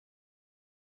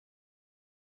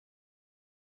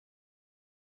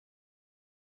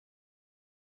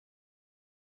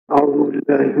أعوذ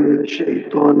بالله من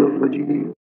الشيطان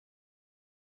الرجيم.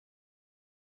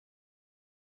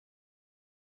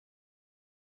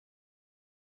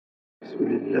 بسم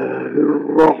الله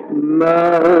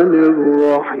الرحمن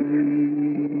الرحيم.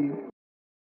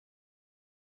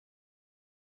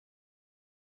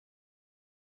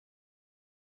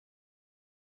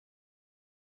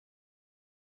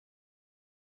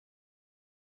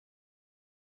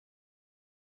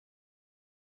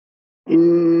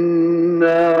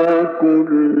 إنا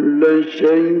كل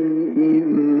شيء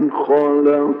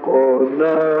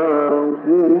خلقناه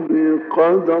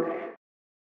بقدر.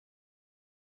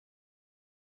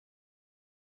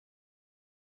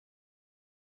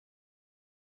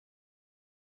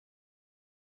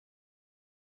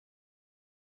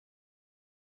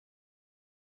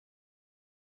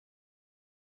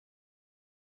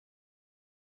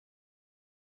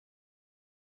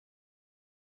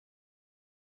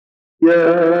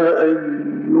 يا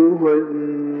أيها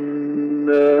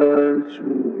الناس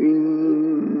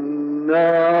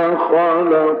إنا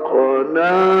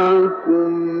خلقناكم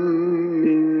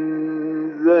من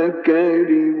ذكر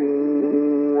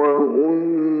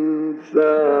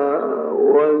وأنثى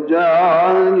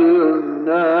وجعلناكم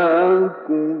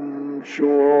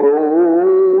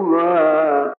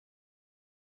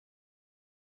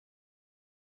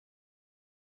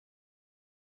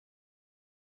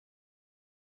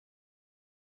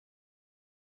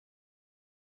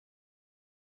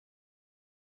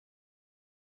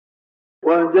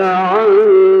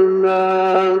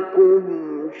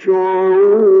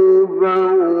شعوبا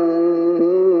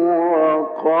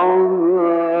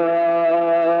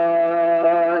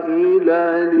وقبائل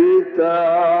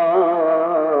لتعارفوا.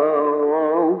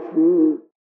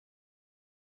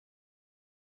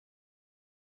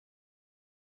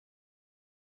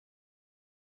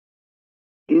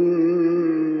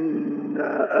 إن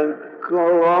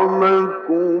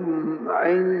أكرمكم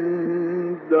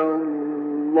عند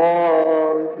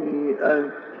الله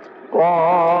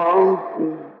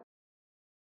أتقاكم.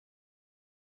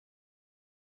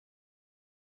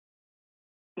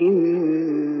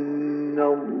 إن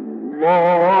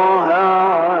الله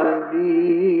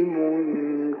عليم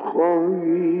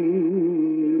خبير.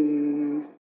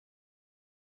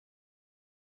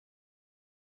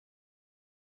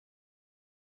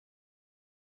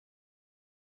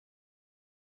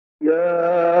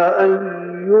 يا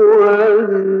أيها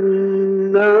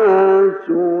الناس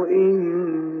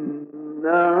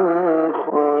إنا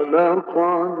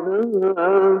خلقناكم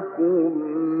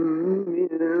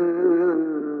من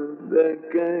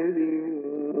ذكر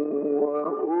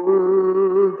وأنثى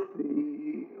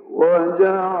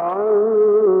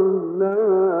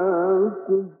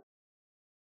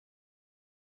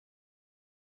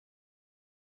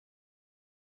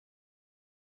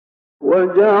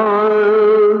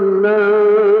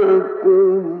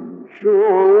وجعلناكم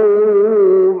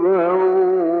شعوبا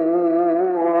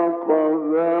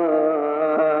وقبائل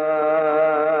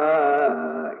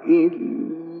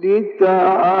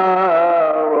لتعارفوا.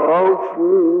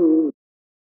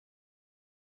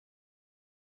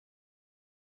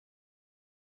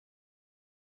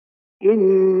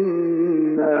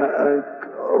 إن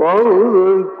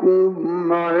أكرمكم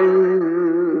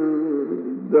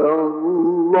عند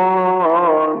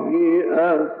الله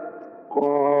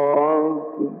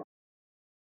أتقاكم.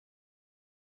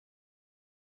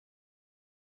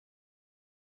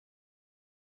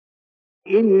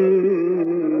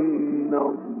 إن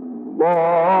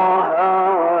الله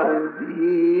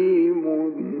عليم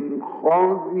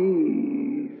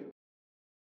خبير.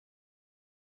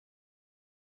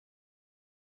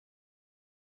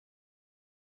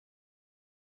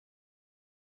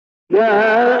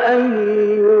 يا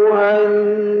أيها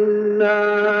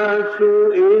الناس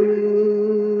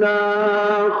إنا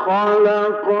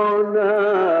خلقناكم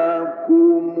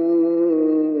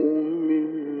من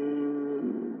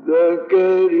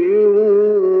ذكر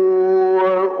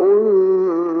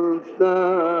وأنثى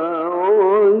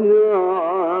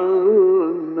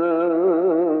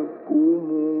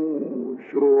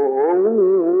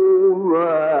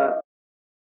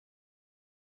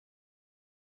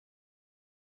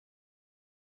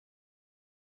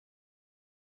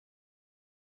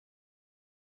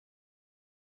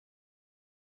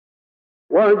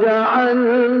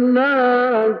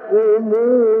وجعلناكم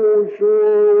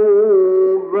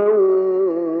شعوبا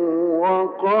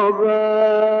وقبائل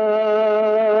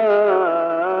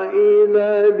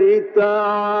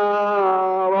لتعارفوا.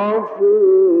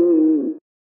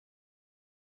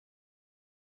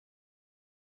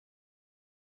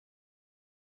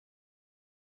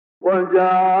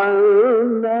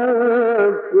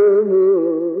 وجعلناكم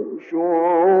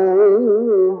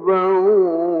شعوبا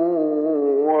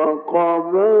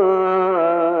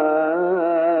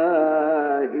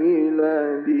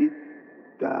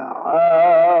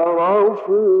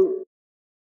للتعارفوا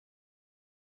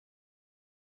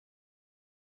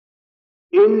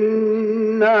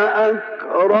إن أكرمكم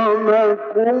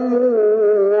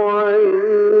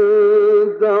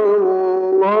عند الله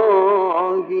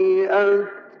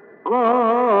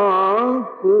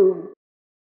أتقاكم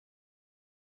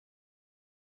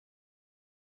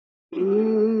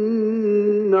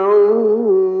إن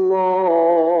الله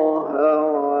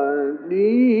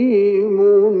عليم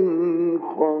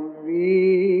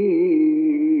خبير.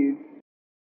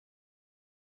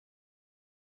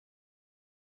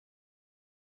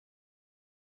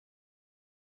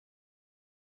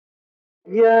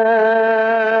 يا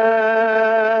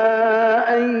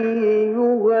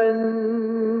أيها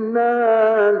الناس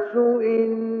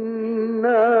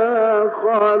إنا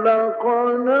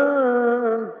خلقناكم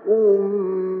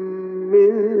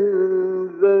من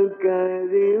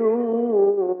ذكر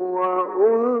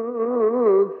وأنثى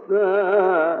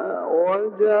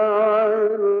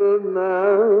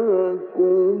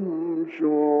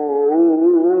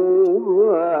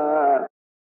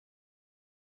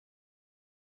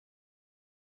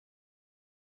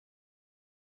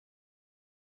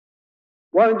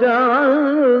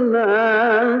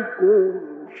وجعلناكم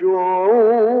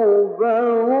شعوبا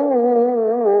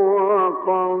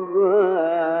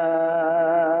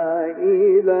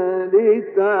وقبائل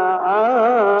لتعارفوا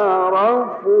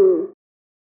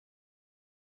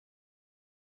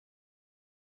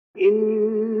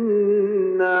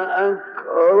إن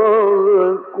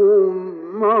أكرمكم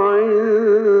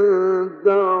عند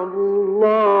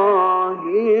الله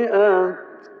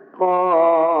أتقاكم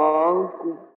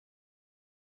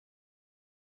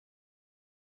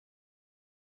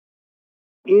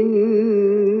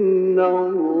إن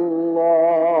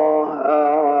الله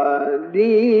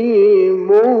عليم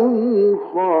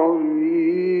خبير.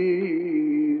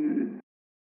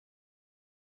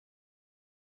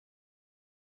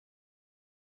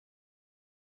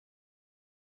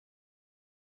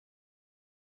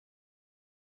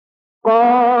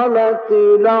 قالت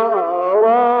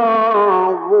الأعراب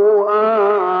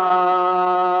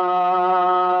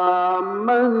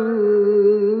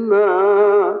آمنا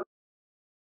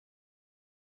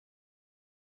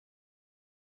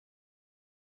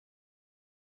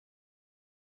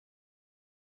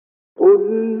قل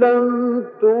لم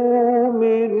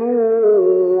تؤمنوا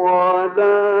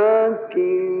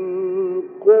ولكن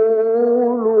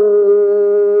قولوا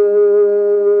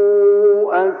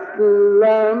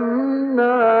أسلمنا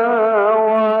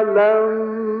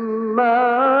ولما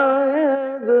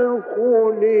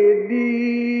يدخل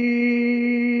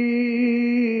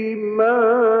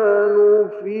الإيمان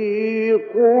في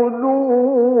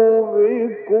قلوبكم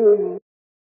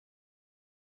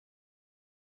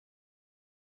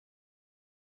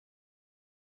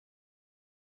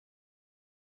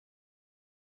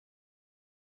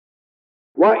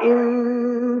وإن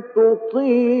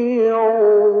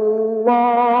تطيعوا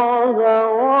الله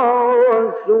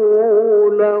ورسوله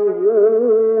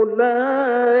لا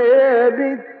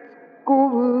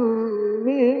يلتكم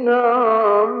من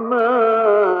أعمالكم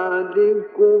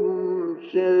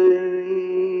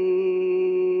شيئا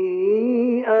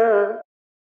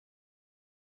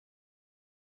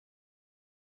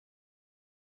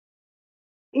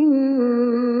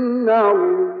إن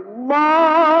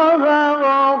الله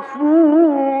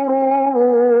غفور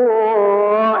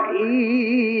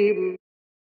رحيم.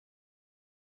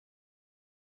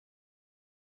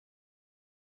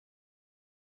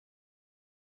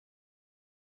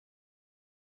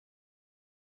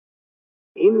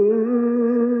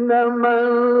 إنما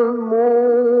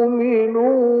المؤمنون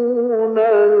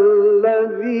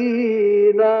الذين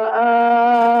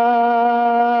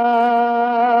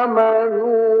آمنوا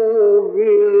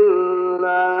بالله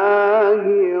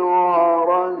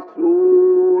ورسوله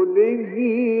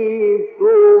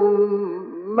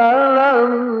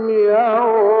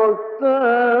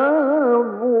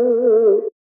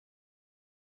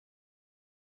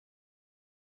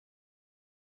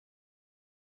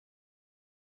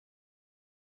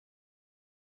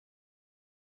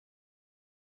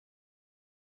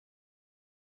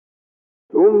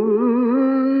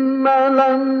ثم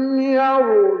لم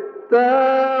يرتابوا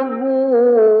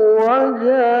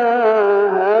وجاهدوا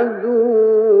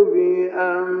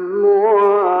بأموالهم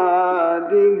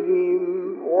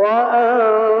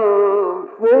وأنفسهم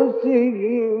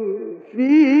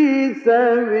في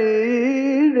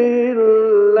سبيل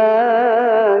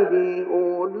الله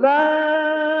أولئك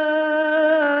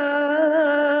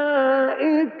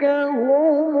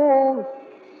هم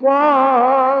الصادقون.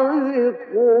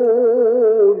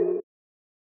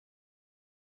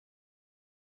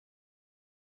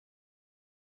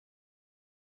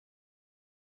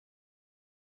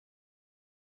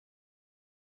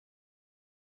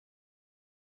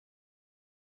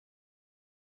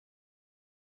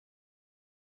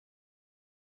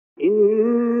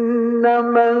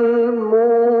 إنما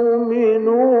المؤمنون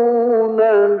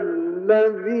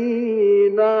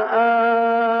الذين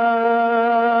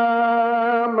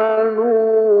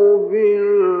آمنوا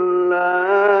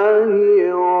بالله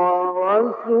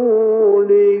ورسوله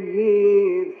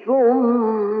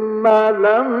ثم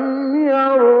لم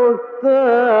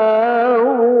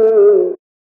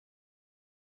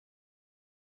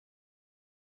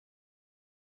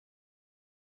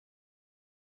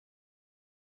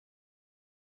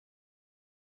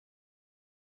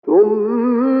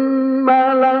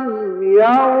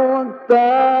يرتابوا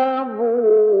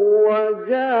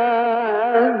وجاهدوا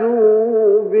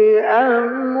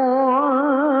بأموالهم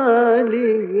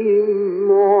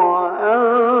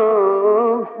وأنفسهم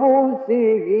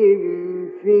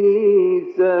في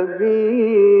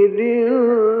سبيل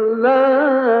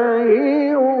الله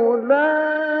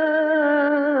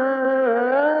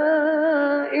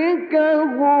أولئك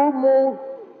هم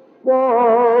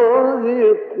الصادقون.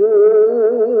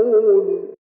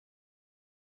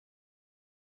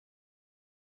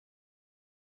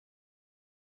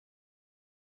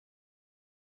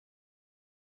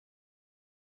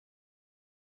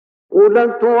 قل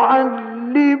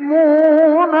تعلمون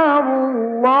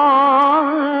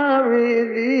الله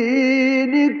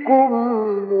بدينكم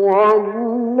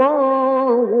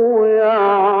والله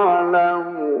يعلم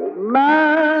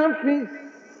ما في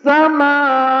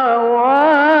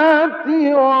السماوات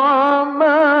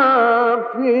وما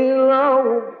في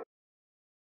الأرض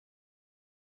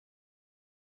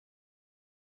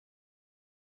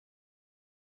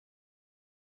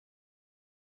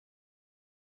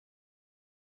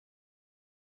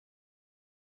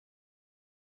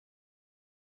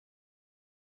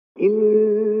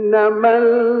إنما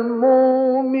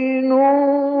المؤمنون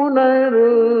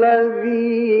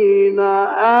الذين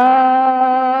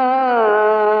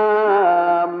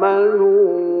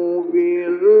آمنوا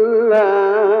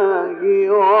بالله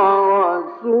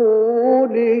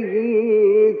ورسوله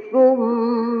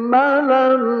ثم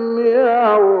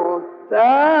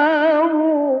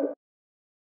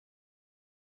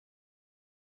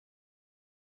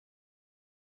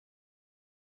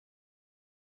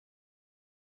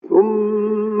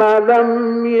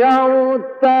لم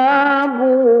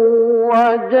يرتابوا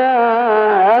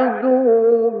وجاهدوا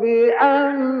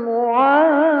بأموالهم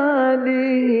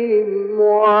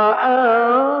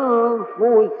وأنفسهم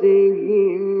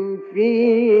في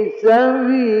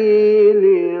سبيل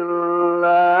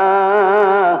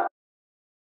الله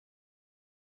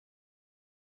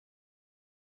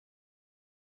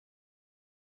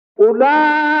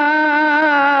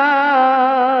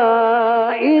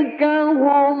أولئك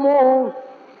هم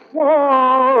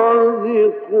الصادقون.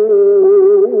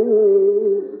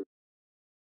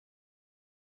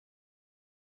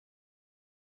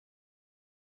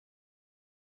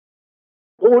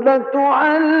 قل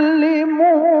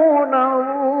تعلمون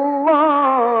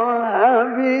الله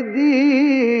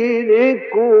بدينكم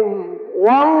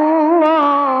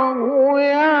والله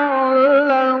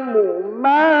يعلم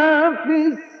ما في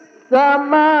السماوات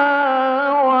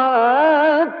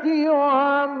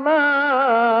وما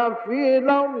في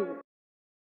الأرض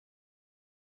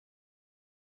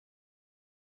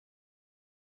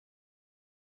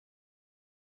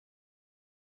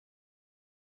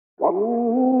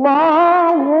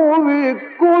والله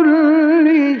بكل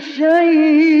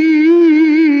شيء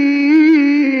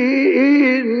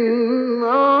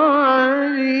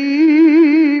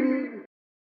عليم.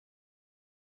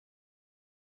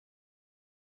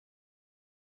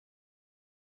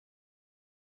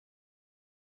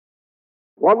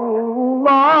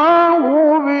 والله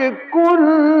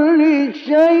بكل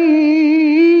شيء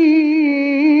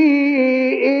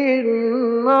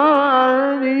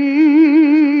عليم.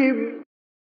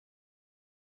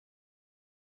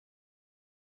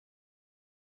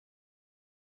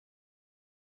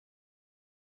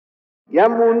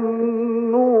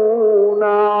 يمنون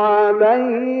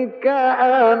عليك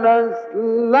أن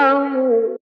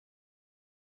أسلموا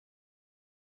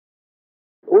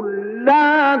قل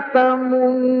لا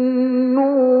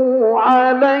تمنوا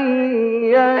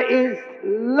علي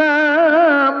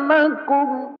إسلامكم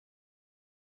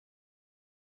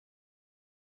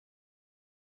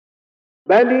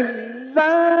بل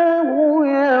الله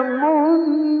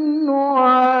يمن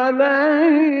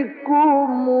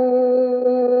عليكم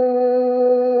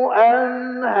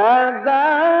أن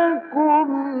هداكم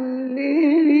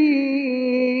للإيمان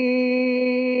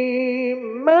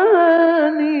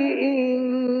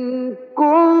إن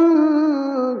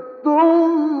كنتم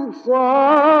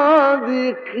صادقين.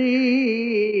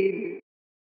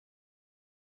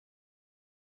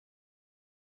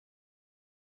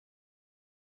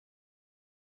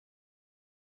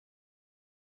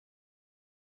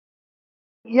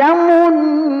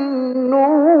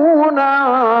 يمنون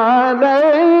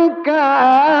عليك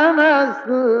أن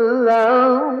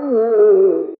أسلموا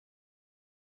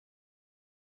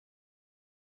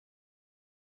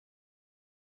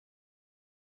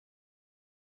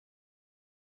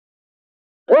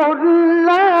قل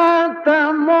لا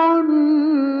تمنوا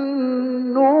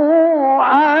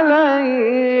علي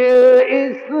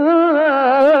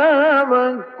إسلامكم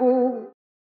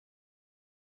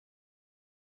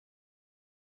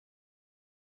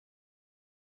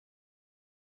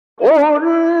قل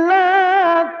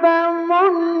لا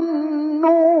تمنوا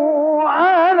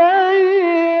علي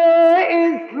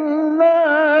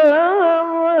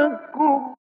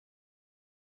إسلامكم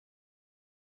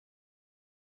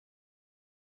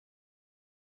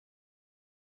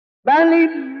بل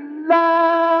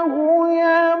الله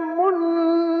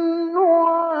يمن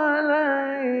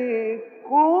عليكم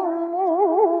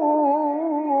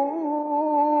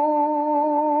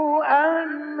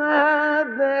أن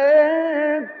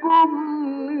هداكم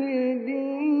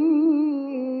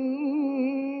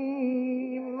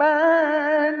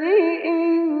للإيمان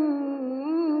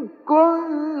إن كنتم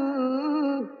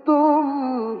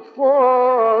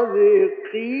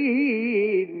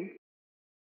صادقين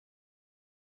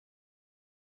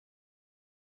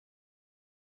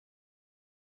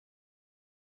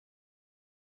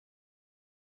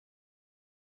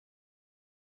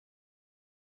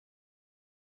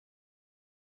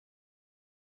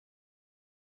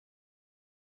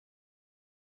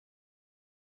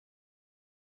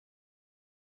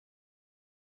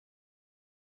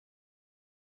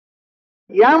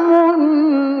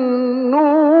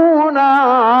يمنون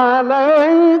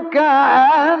عليك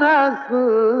أن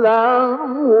أسلموا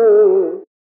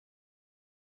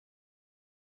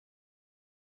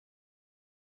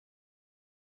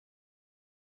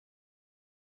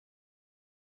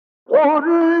قل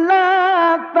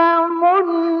لا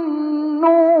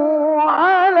تمنوا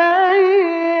علي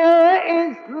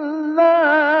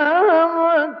إسلامكم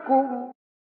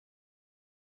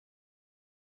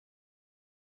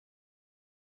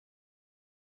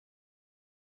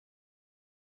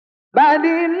بل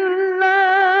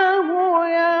الله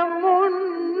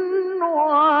يمن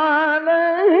عليكم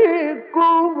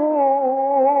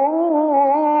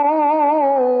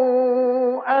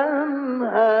أن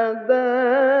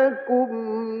هداكم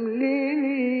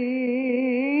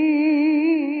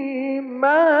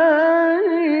للإيمان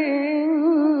إن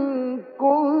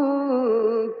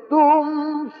كنتم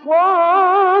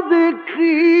صادقين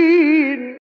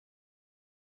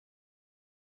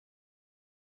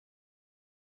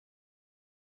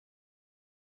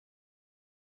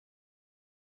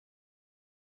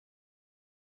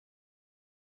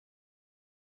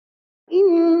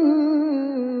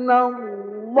إن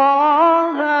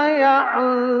الله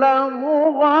يعلم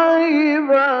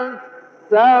غيب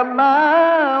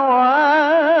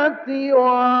السماوات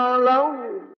والأرض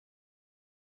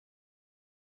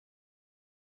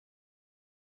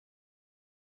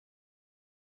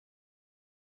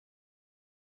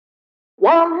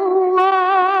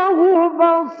والله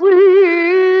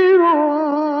بصير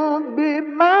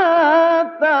بما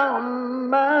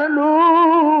تعملون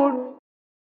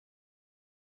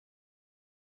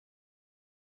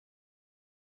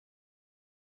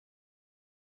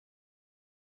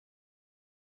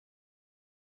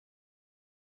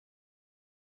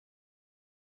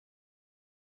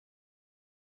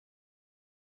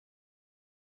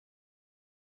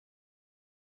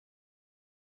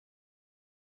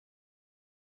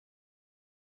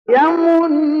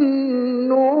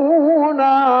يمنون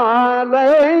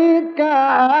عليك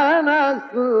أن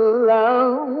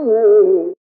أسلموا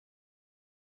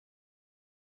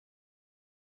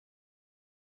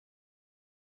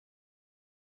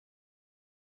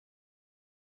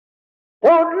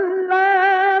قل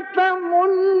لا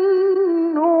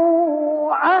تمنوا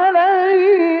علي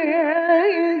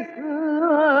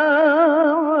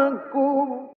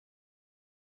إسلامكم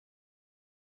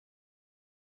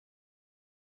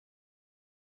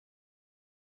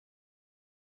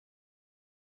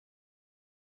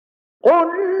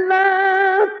قل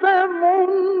لا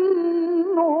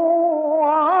تمنوا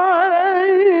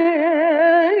علي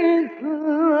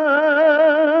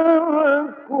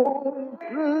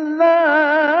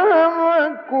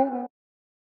إسلامكم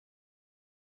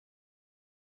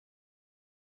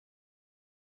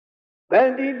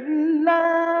بل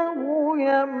الله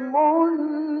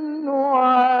يمن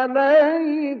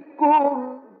عليكم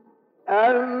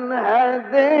أن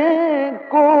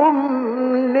هداكم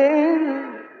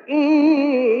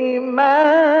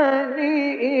للإيمان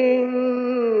إن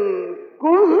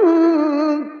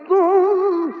كنتم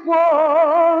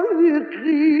صادقين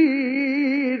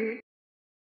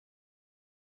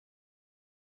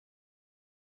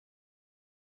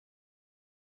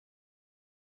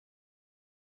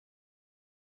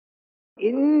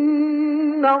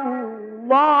إن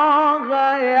الله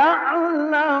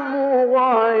يعلم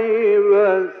غيب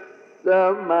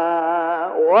السماوات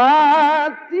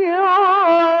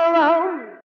والأرض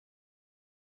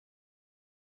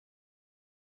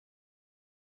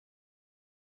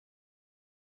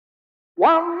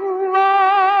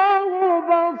والله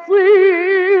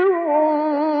بصير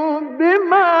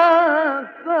بما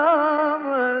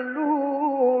تعملون.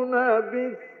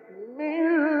 بسم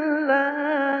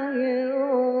الله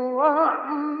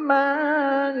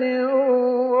الرحمن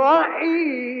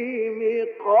الرحيم.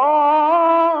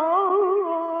 قاف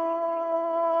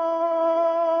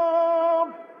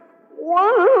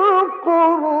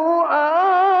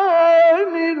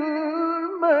والقرآن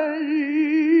المجيد.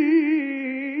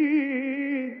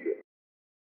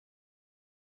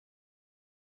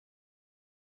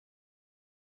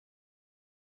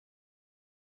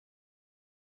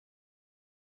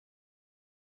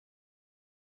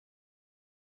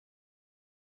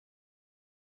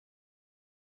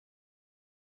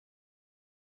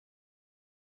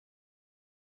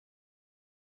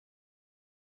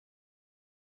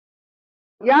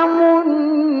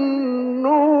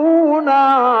 يمنون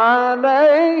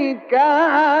عليك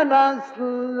أن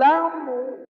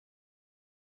أسلموا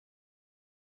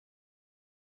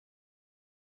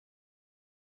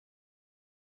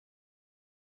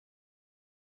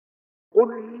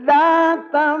قل لا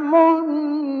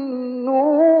تمنوا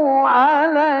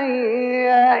علي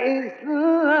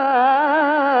إسلامكم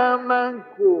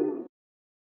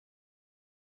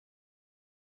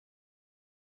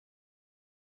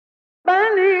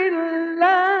بل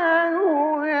الله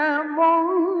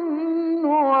يمن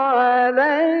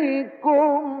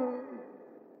عليكم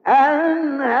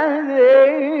أن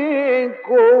هديكم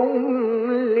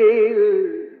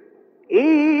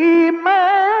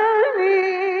للإيمان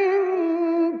إن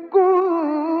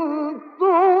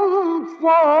كنتم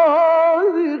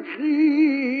صادقين.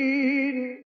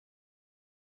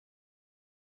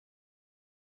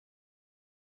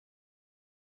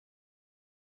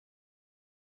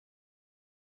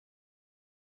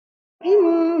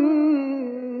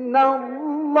 إن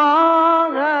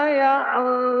الله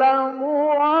يعلم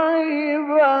غيب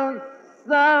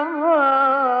السماوات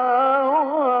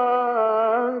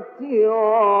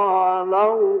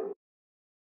والأرض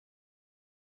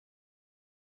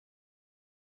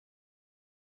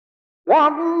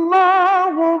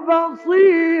والله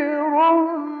بصير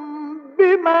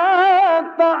بما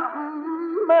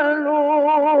تعملون.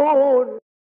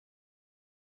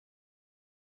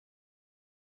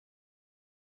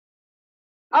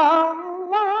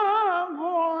 الله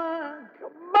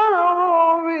أكبر.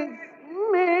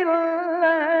 بسم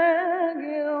الله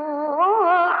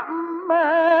الرحمن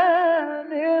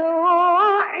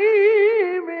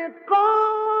الرحيم. قاف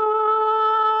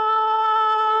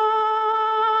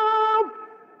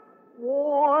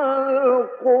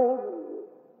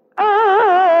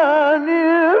والقرآن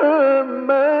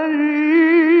المجيد.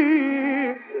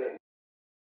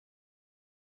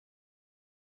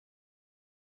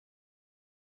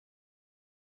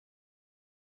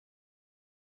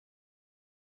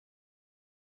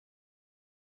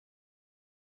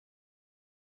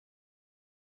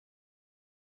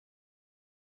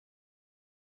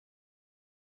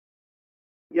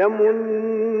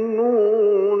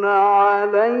 يمنون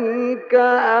عليك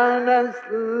أن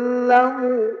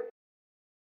أسلموا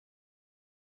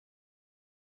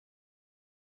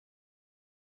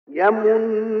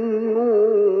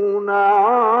يمنون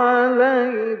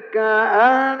عليك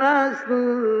أن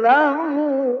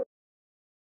أسلموا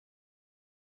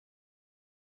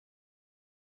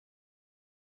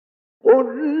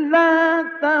قل لا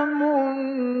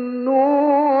تمنوا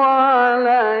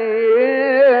علي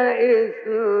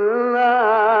إسلامكم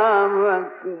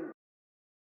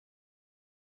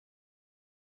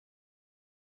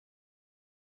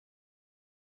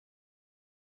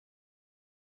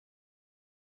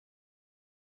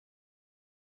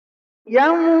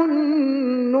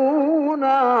يمنون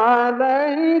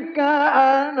عليك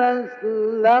أن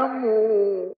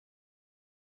أسلموا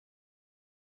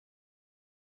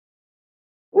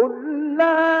قل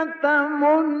لا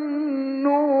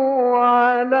تمنوا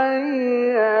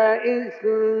علي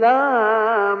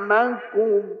إسلامكم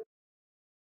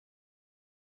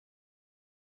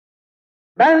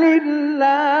بل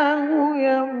الله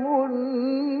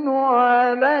يمن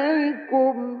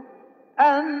عليكم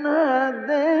أن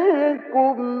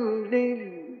هداكم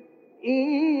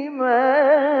للإيمان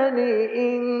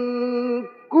إن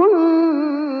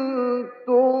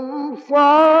كنتم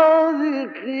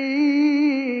صادقين.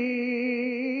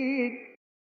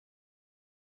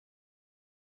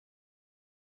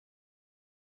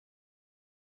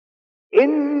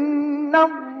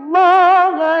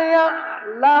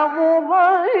 يعلم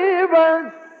غيب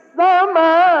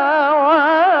السماوات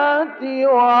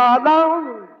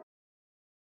والأرض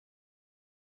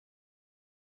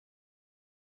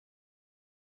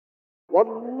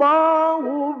والله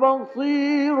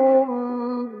بصير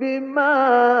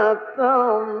بما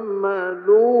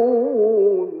تعملون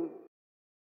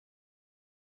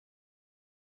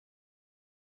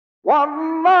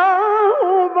والله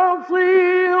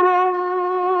بصير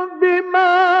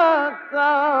بما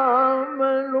تعملون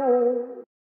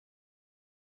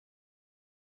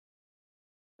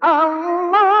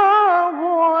الله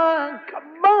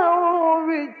أكبر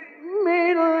بسم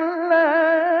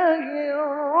الله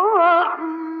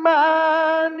الرحمن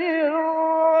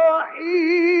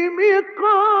الرحيم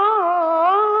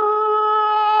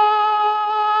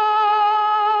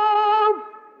قاف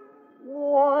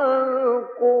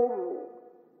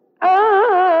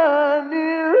والقرآن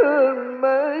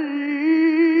المجيد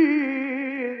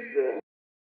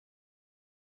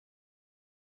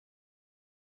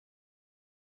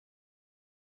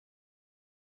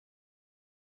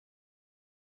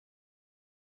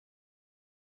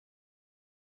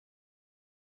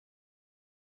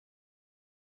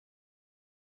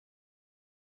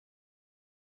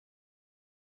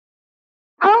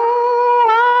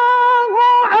الله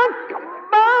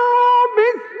أكبر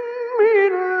بسم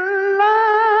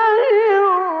الله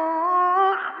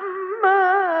الرحمن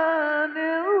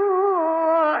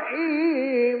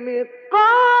الرحيم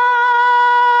قاف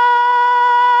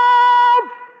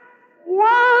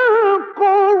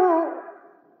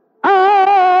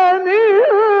والقرآن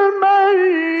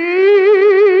المجيد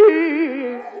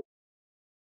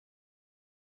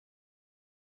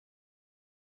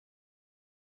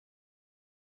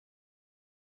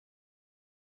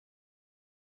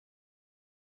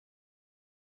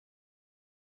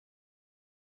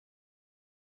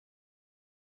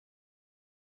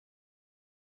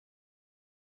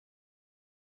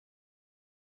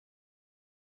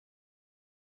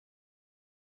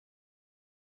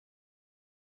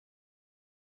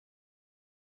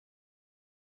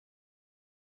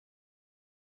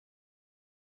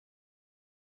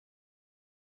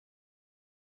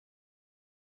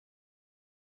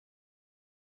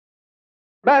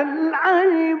بل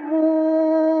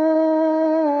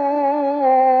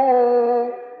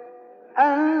عجبوا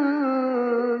أن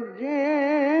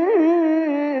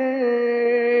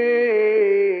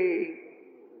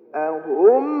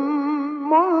جاءهم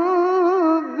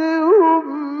منذر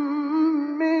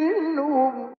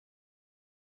منهم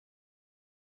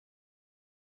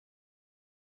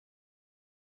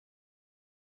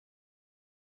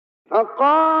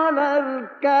فقال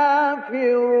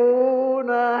الكافرون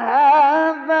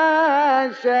هذا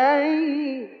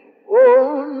شيء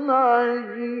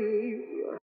عجيب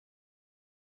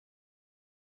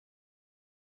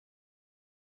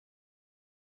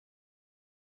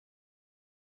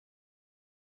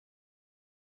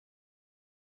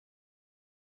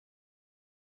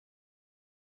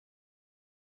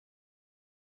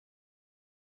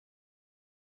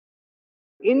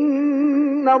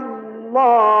إن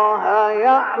الله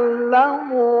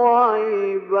يعلم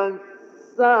غيب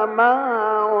السماوات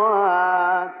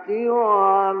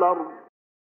والأرض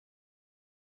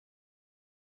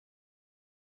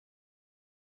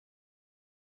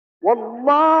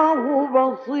والله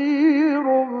بصير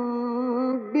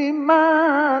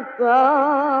بما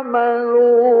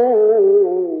تعملون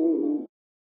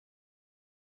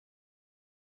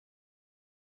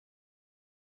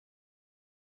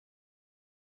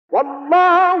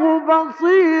والله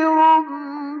بصير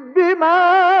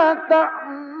بما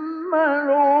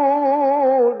تعملون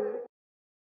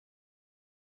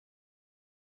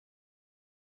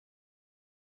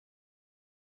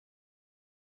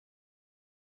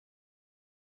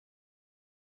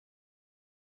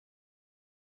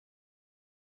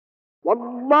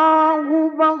والله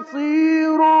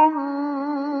بصير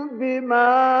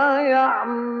بما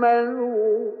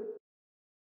يعملون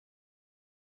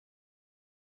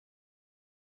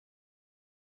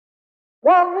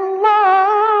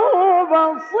والله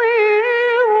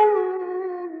بصير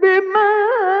بما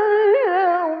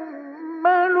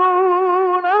يعملون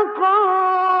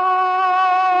قاف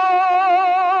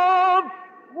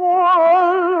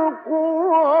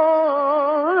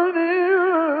والقرآن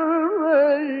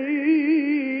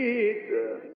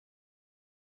المجيد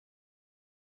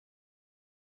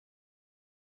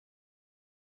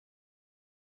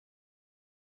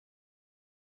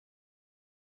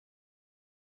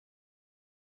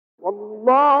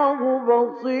والله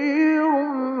بصير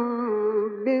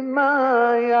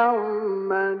بما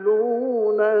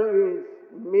يعملون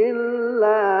بسم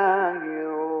الله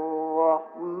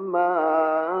الرحمن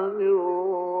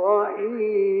الرحيم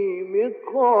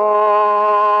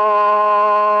قاف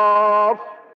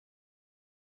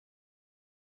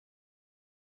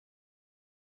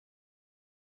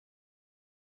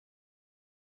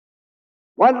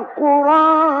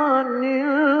والقرآن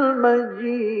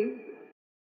المجيد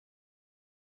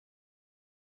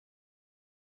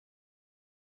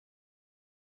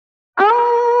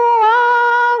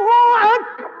الله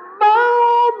أكبر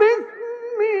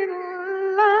بسم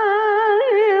الله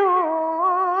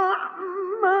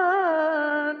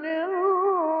الرحمن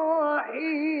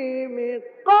الرحيم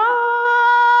قاف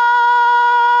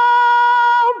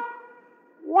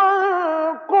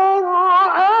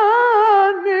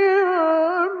والقرآن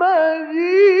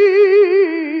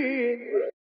المجيد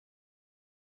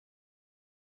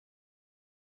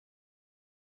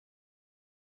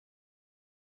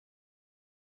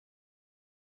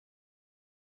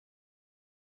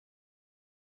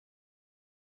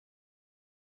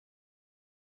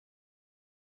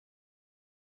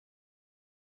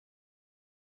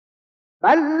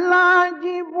بل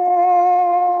عجبوا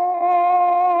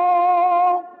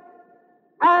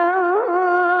أن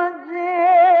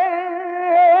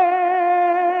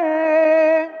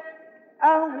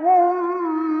جاءهم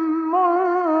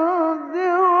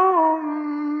منذر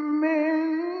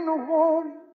منهم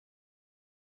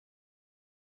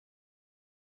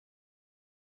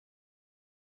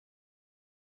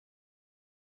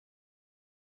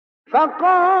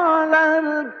فقال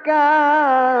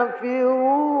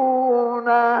الكافرون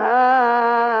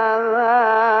هذا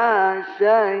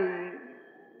شيء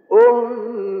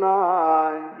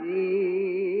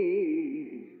عجيب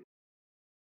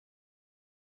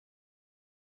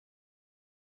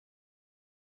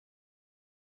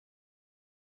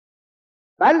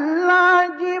بل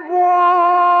عجبوا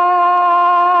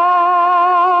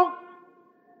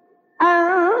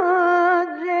أن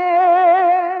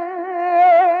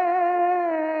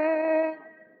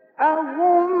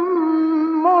جاءهم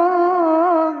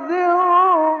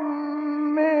منذر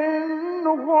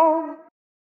منهم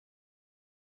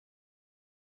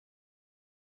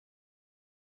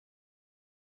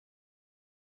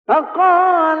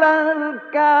فقال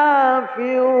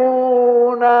الكافرون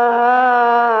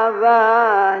هذا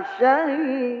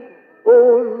شيء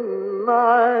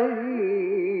عجيب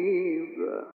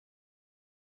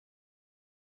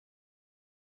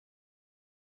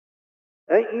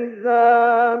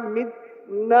أإذا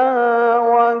متنا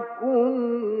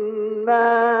وكنا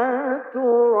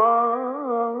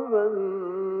ترابا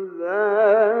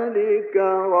ذلك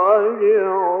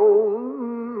رجع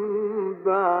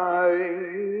بعيد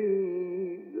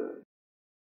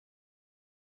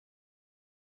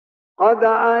قد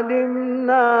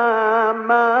علمنا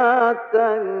ما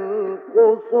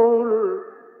تنقص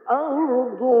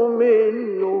الأرض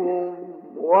منهم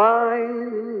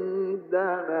وعندنا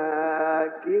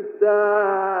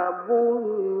كتاب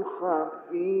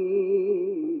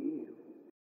حفيظ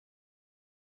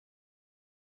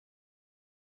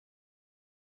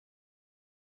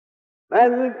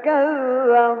بل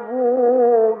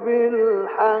كذبوا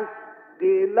بالحق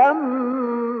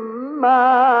لما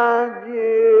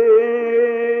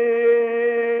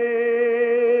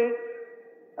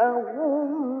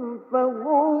جاءهم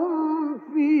فهم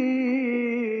في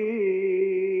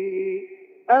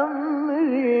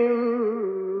أمر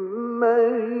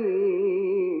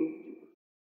مريج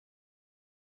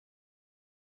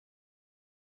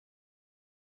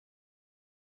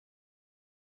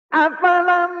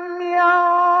أفلم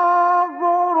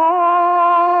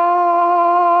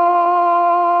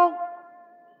ينظروا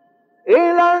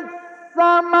إلى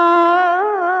السماء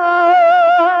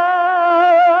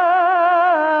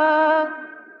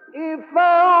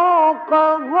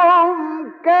فوقهم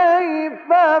كيف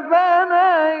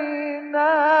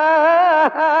بنيناها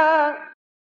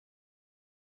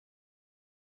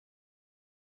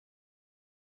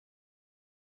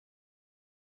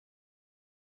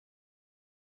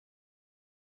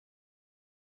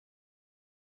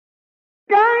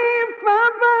كيف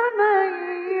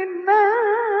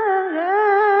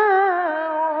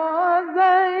بنيناها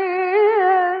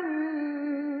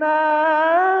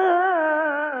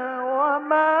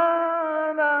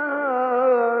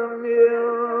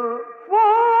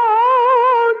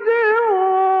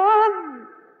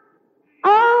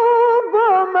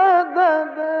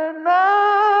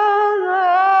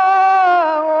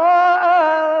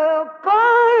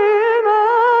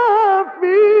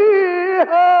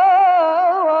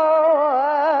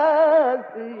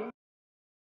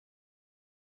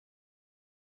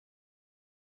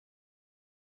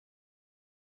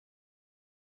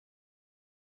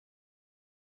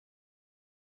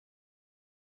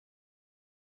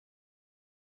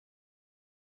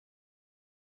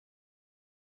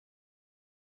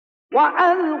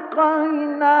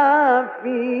وألقينا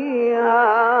فيها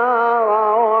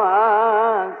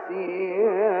رواسي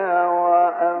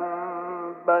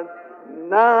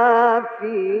وأنبتنا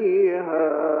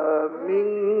فيها من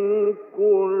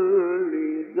كل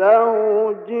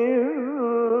زوج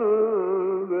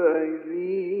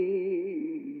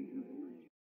بهيج.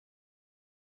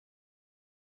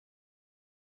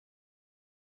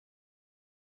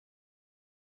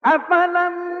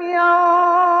 أفلم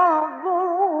ينظروا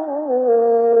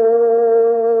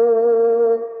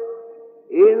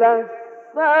إلى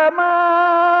السماء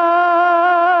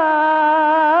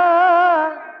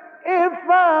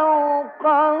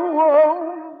فوقهم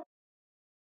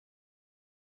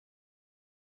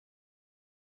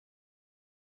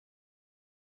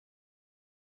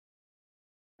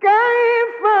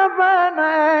كيف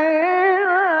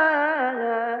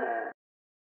بنيناها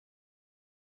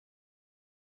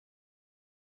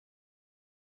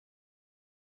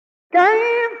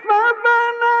كيف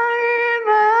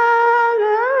بنيناها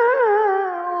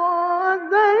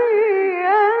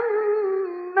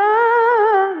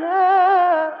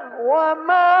وزيناها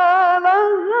وما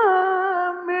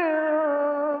لها من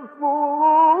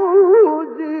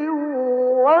فروج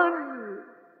والأرض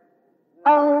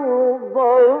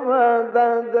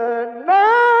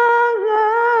مددناها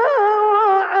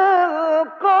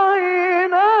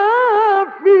وألقينا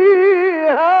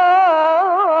فيها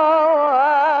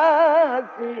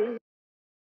رواسي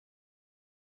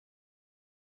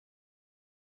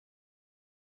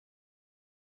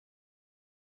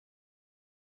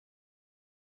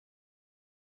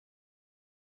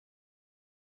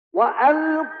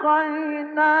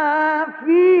وألقينا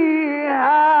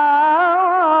فيها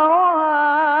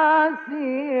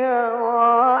رواسي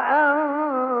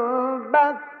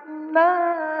وأنبتنا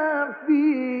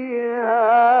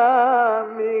فيها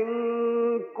من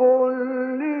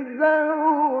كل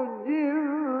زوج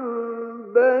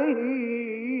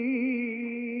بهيج.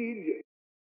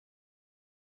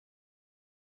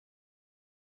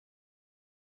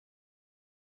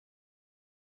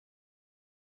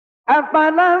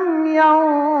 أفلم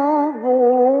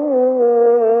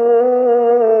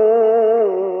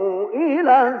ينظروا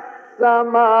إلى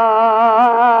السماء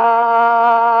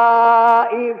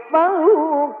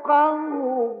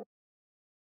فوقهم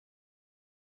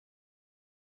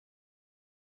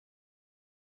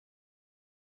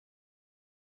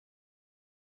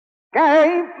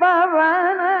كيف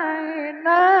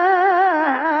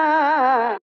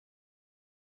بنيناها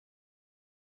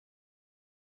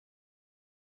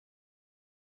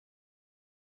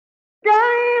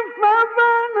كيف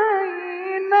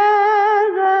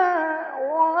بنيناها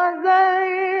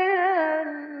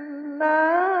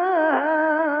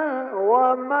وزيناها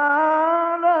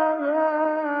وما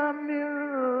لها من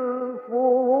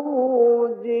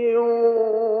فروج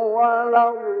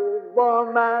والأرض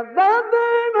مددناها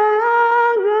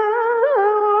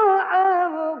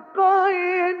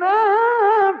وألقينا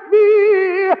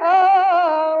فيها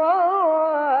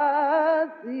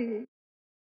رواسي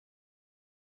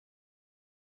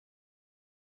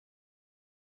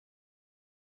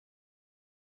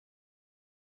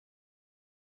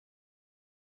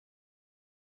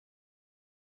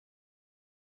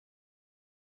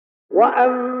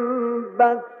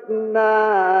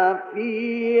وأنبتنا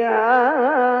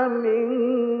فيها من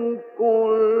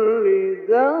كل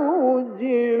زوج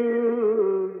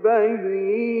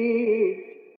بهيج.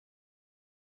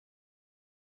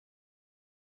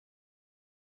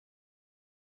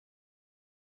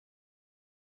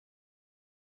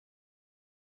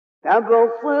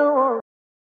 تبصرة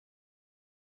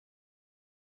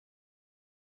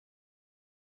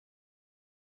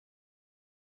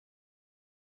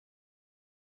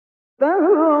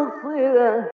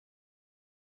تبصرة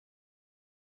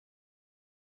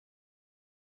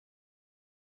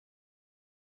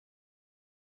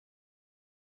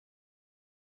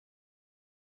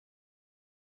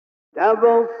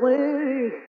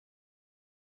تبصرة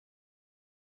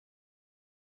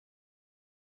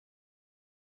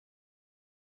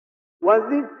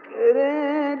وذكر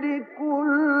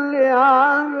لكل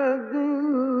عبد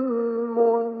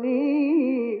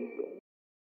منيب.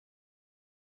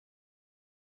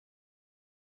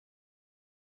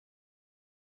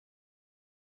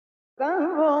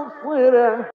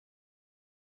 تبصرة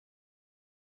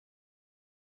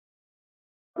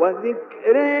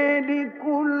وذكر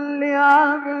لكل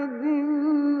عبد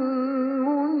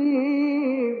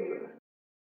منيب.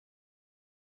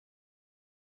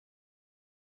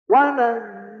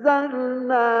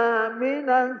 ونزلنا من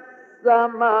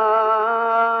السماء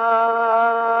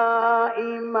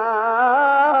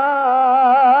ماء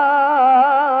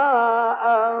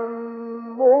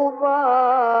مباركا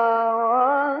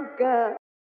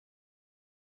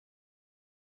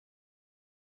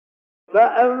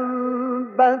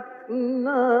فأنبتنا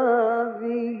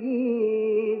به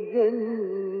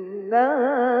جنات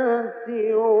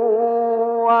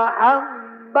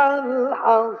وحب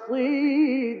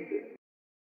الحصيد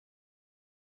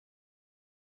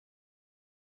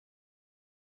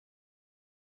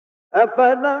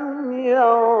أفلم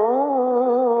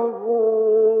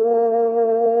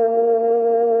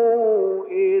ينظروا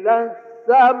إلى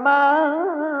السماء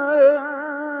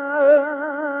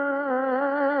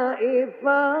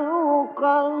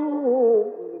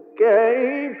فوقهم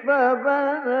كيف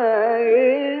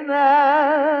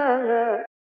بنيناها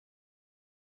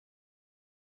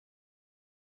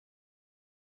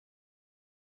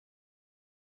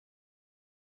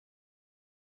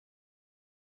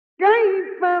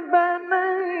كيف بنيناها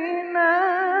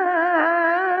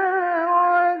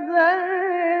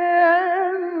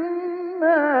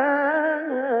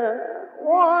وزيناها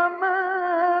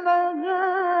وما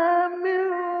لها من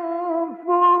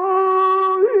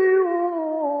فروج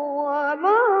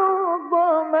والأرض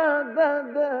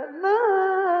مددناها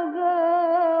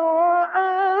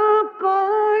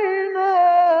وألقينا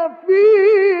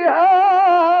فيها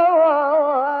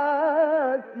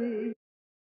رواسي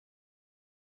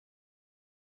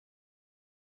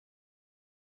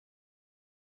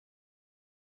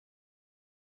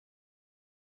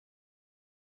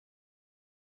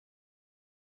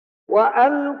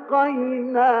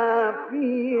وألقينا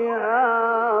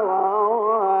فيها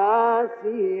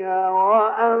رواسي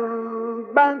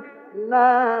وأنبتنا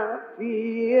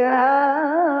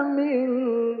فيها من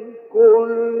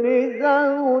كل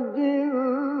زوج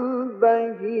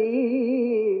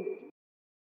بهيج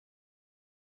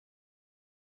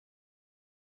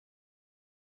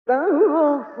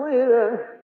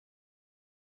تبصرة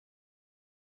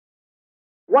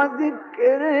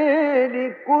وذكر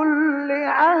لكل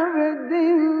عبد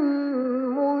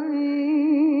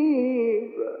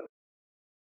منيب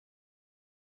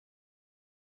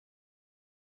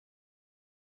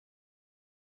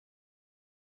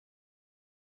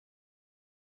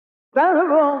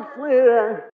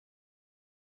تبصرة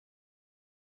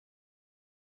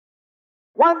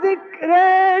وذكر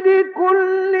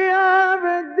لكل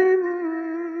عبد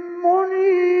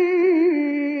منيب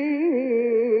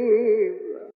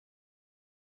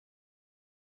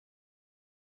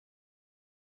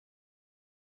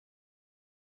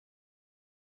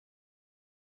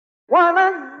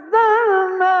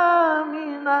ونزلنا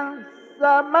من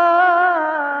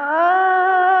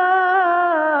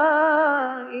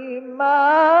السماء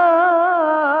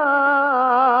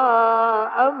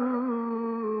ماء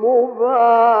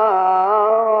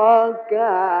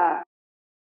مباركا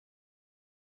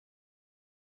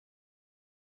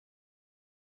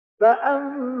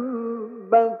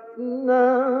فأنبتنا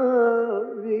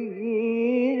به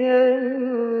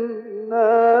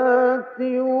جنات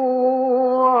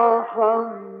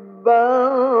وحب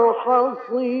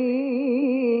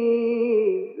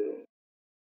الحصيد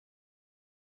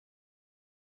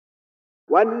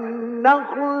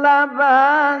والنخل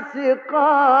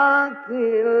باسقات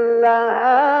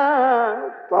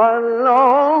لها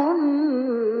طلع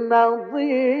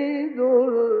نضيد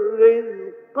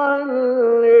رزقا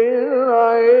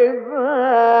للعباد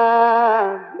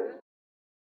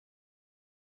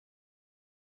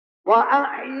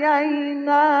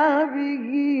وأحيينا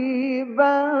به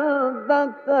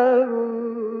بلدة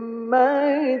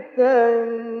ميتا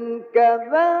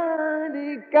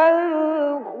كذلك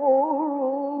الخروج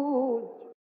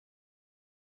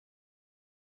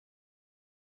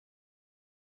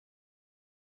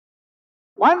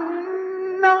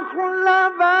والنخل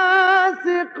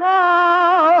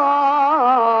باسقات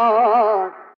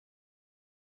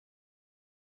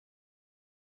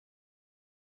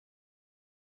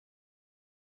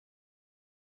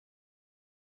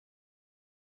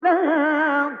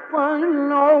لها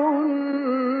طلع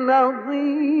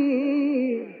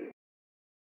نضيد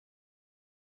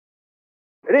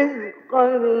رزقا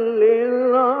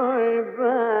للعباد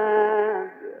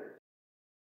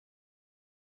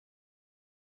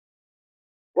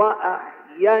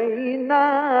وأحيينا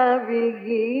به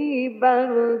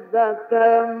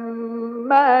بلدة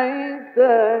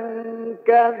ميتا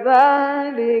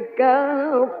كذلك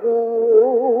الخروج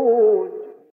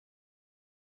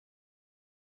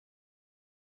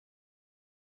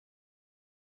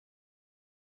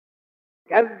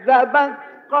كذبت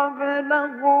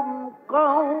قبلهم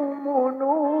قوم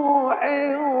نوح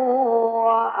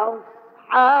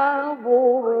وأصحاب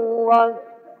الرس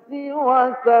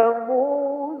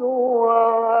وثمود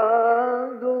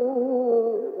وعاد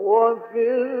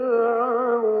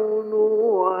وفرعون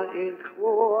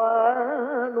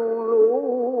وإخوان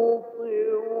لوط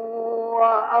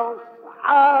وأصحاب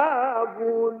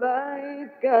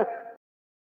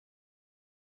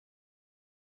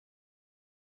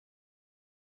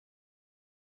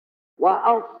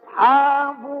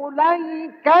وأصحاب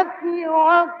الأيكة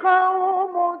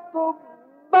وقوم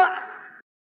تبع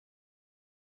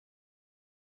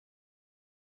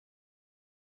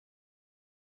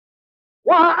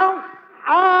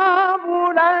وأصحاب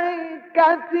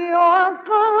الأيكة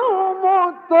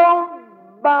وقوم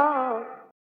تبع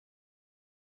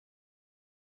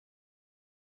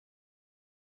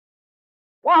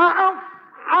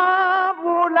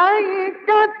وأصحاب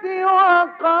الأيكة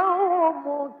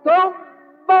وقوم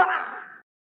تبع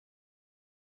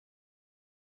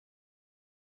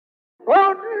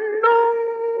كل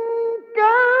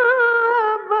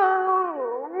كذب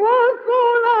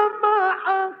الرسل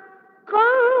فحق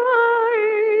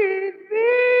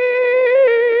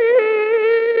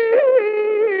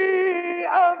وعيدي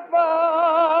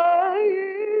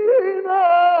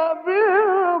أفعينا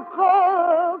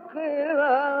بالخلق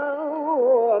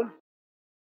الأول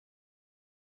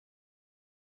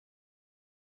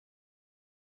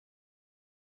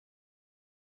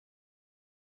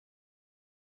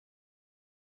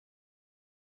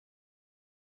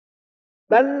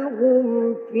بل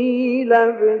هم في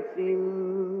لبس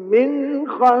من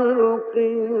خلق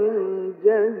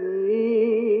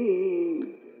جديد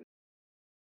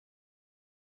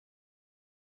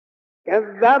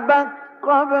كذبت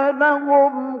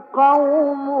قبلهم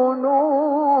قوم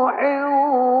نوح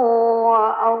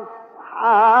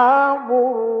وأصحاب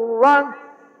الرس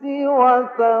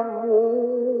وثمود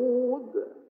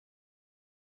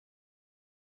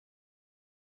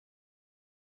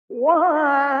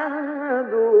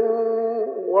وعاد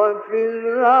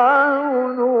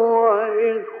وفرعون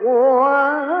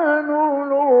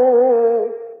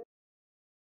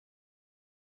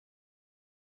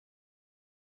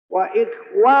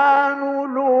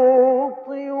وإخوان لوط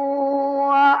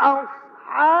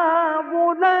وأصحاب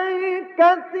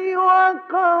الأيكة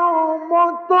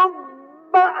وقوم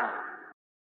تبع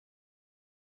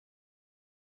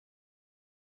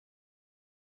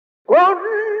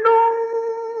كل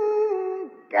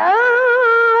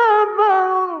كذب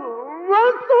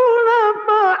الرسل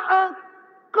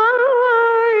فحق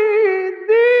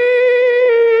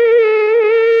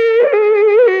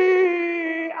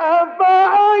وعيدي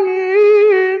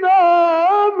أفعينا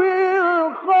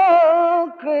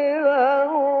بالخلق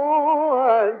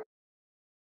الأول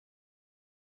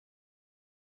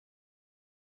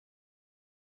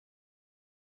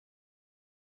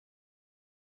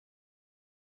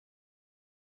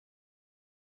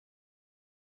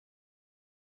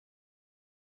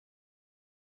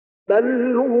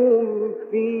بل هم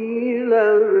في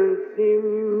لبس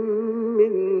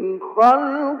من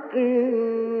خلق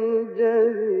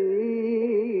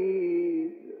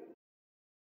جديد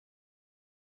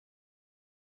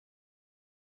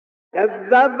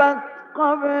كذبت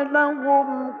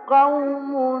قبلهم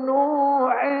قوم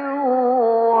نوح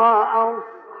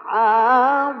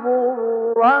وأصحاب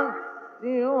الرس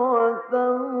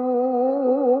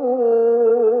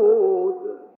وثمود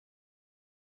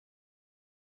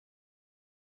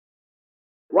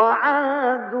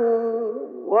وعاد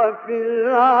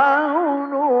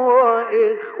وفرعون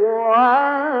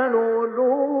وإخوان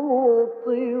لوط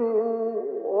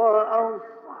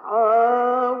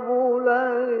وأصحاب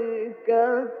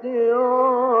الأيكة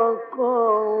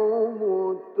وقوم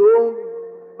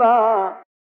تبع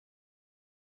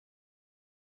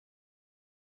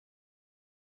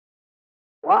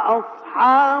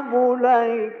وأصحاب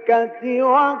الأيكة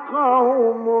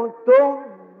وقوم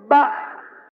تبع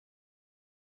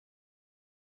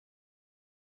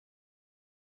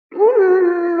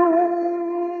كل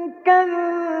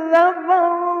كذب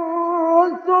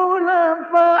الرسل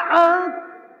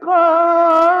فحق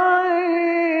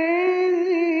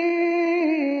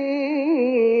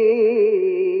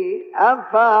وعيدي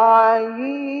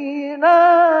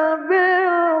أفعينا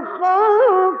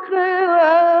بالخلق الأول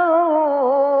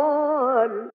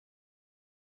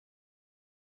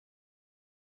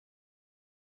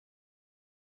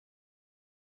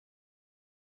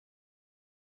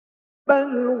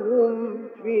بل هم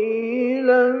في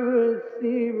لبس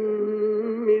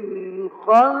من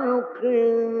خلق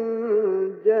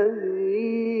جديد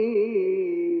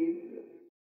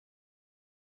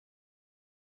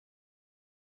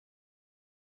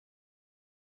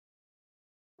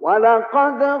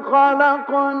ولقد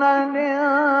خلقنا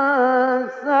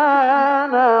الإنسان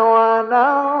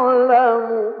ونعلم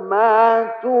ما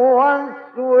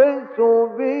توسوس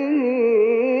به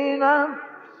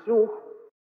نفسه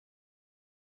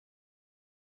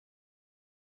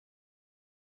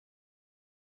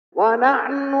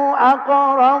ونحن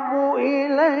أقرب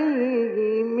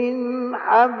إليه من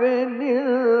حبل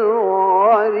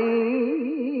الوريد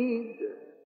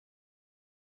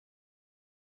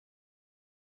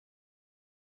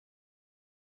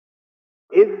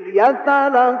إذ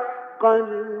يتلقى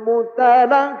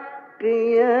المتلقيان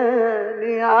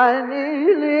عن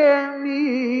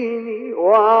اليمين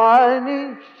وعن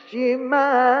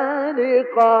الشمال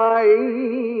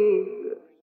قعيد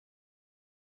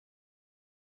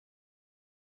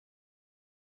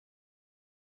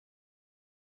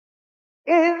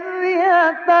إذ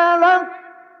يتلقى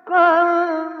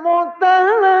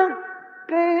المتلقيان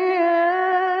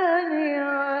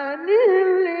عن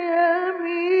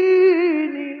اليمين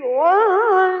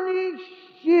وعن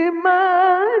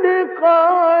الشمال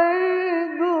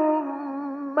قعيد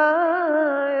ما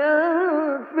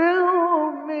يلفظ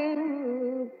من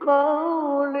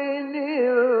قول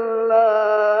إلا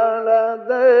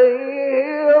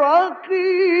لديه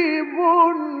رقيب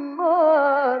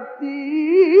عتيد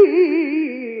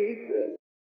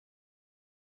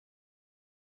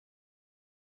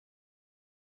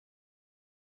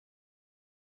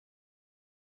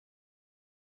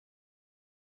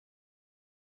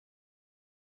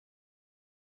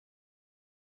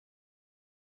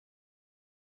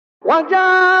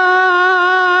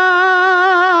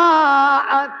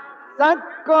وجاءت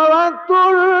سكرة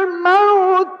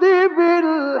الموت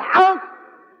بالحق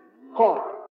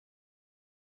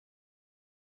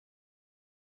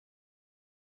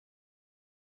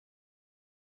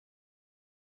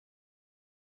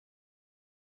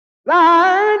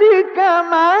ذلك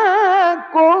ما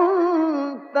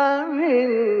كنت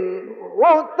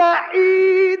منه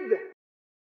تحيد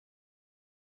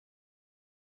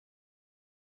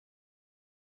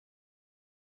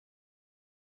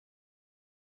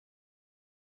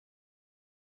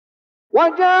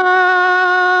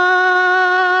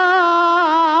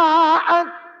وجاءت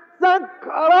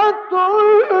سكرة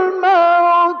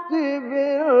الموت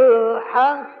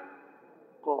بالحق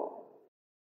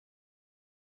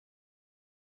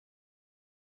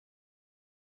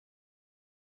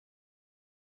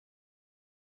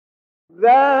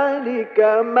ذلك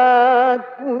ما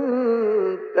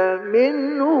كنت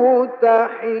منه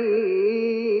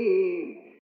تحيد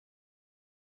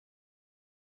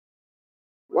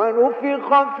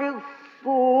ونفخ في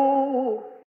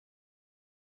الصور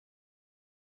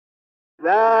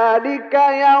ذلك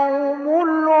يوم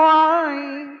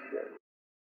الوعيد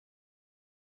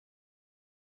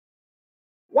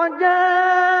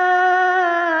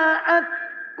وجاءت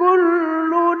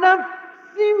كل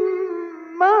نفس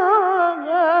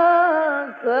معها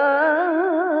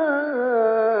سائق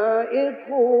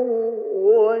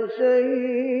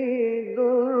وشهيد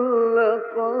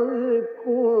لقد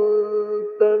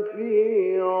كنت في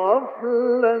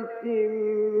غفلة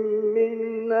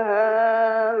من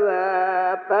هذا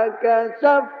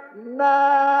فكشفنا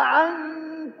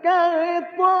عنك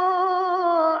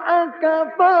غطاءك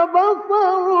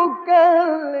فبصرك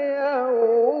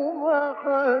اليوم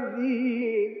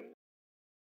حديد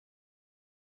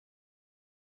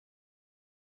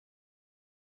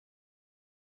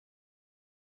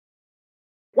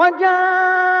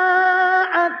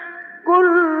وجاءت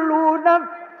كل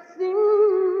نفس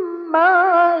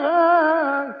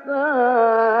معها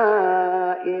سائق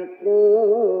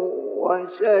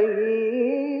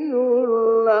وشهيد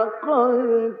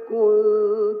لقد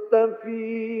كنت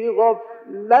في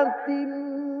غفلة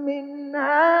من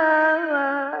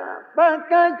هذا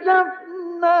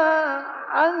فكشفنا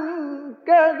عنك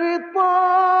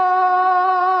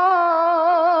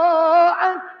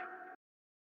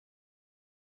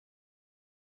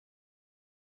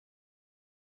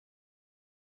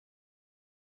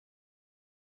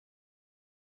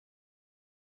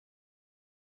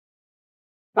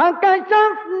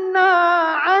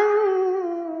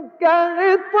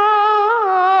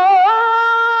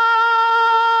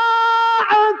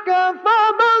غطاءك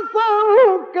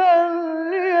فبصرك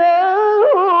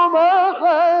اليوم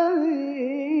حديد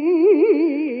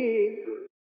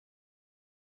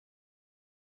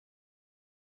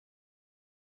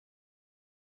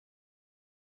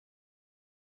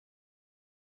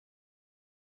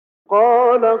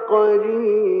قال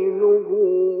قرينه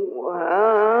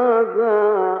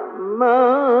هذا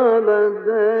ما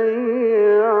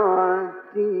لدي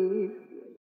عتيد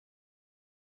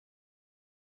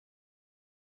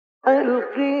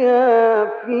ألقيا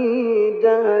في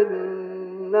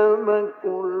جهنم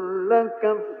كل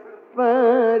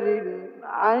كفار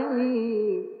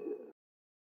عنيد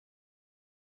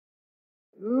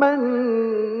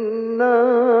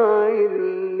مناع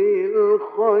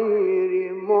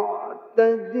للخير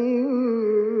معتد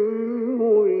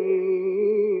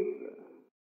مريب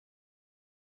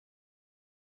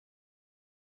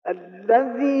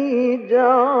الذي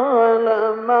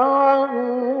جعل مع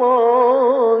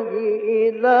الله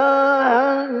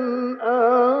إلها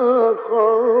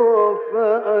آخر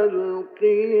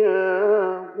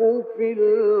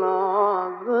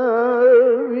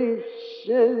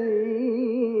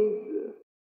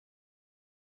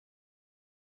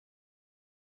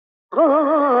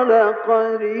قال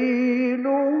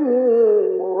قرينه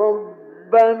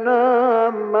ربنا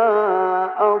ما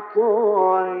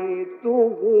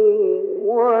أطعته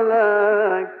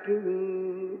ولكن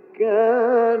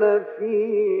كان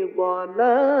في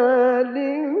ضلال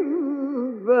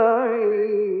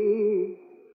بعيد.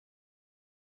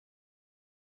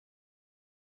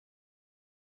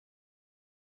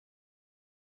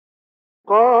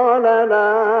 قال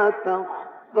لا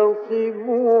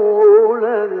تختصموا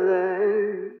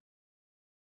لدي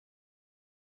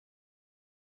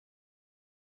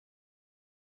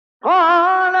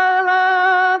قال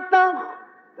لا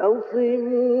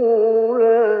تختصموا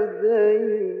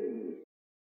لدي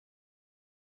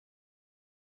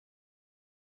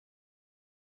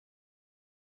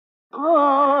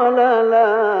قال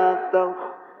لا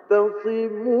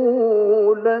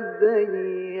تختصموا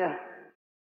لدي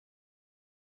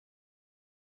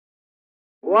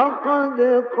وقد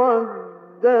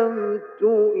قدمت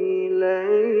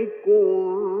إليكم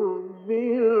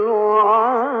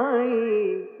بالوعيد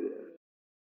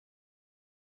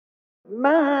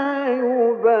ما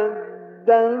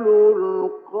يبدل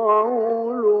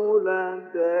القول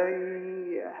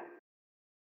لدي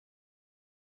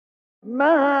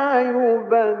ما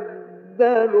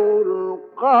يبدل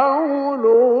القول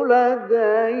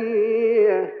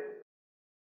لدي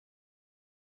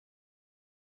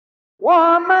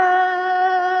وما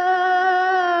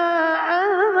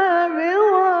أنا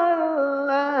بظلام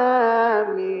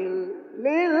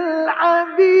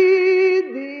للعبيد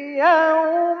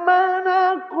يوم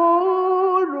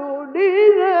نقول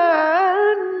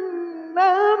لجهنم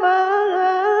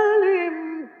هل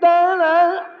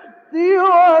امتلأت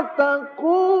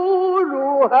وتقول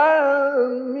هل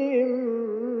من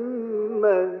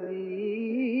مزيد.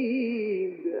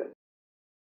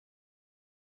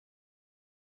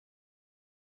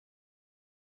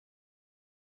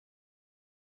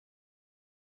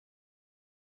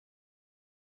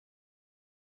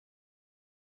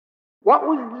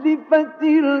 وأزلفت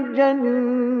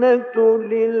الجنة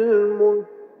للمتقين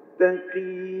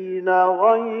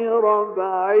غير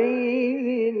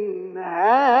بعيد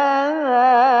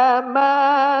هذا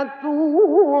ما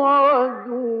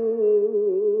توعدون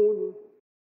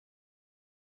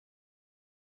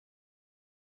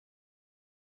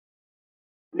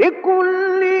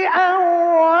لكل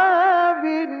أواب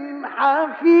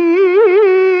حفيظ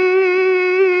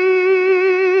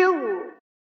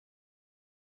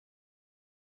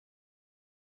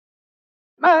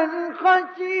من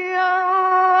خشي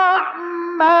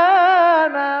الرحمن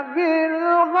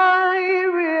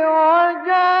بالغيب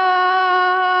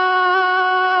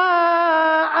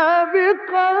وجاء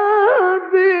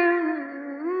بقلب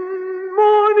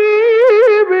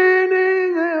منيب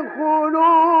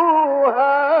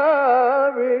ادخلوها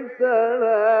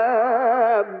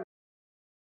بسلام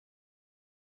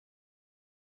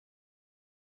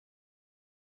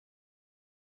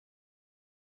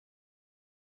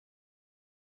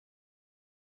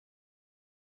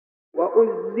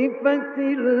وأزلفت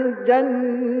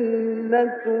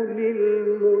الجنة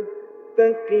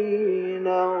للمتقين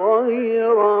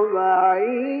غير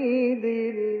بعيد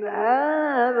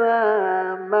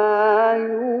هذا ما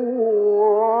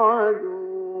يوعدون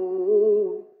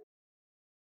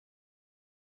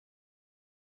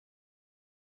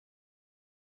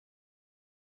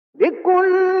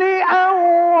لكل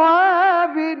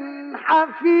أواب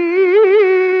حفيظ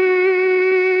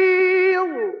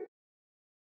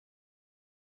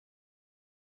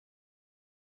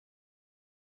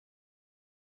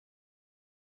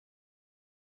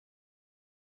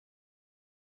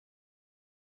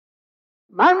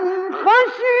من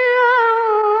خشي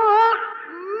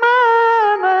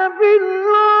الرحمن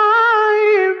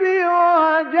بالغيب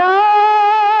وجاء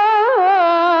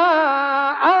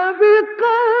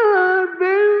بقلب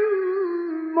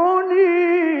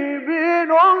منيب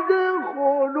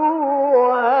ادخلوها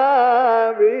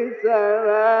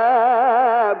بسلام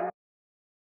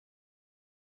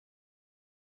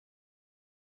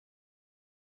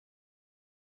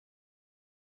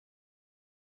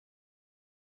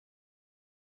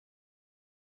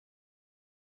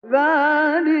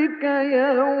ذلك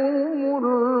يوم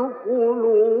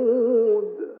الخلود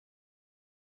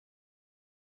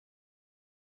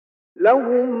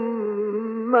لهم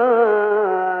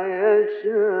ما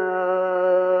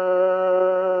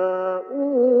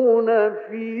يشاءون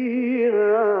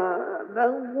فيها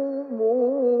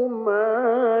لهم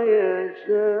ما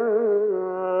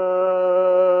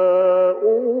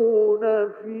يشاءون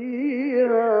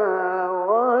فيها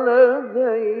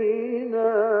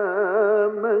ولدينا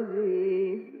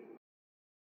مزيد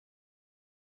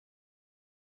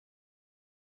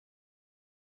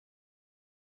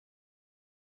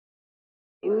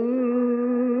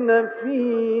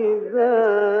في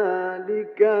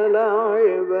ذلك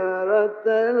لعبرة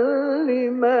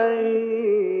لمن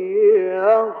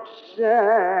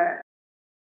يخشى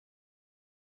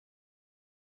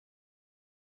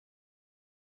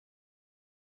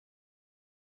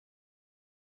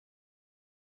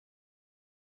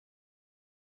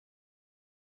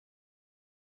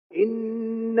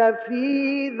إن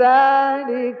في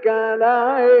ذلك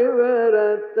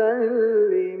لعبرة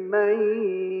لمن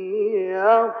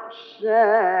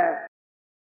يخشى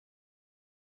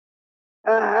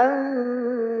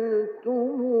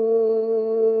أأنتم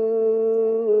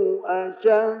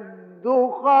أشد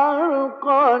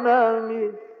خلقا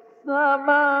من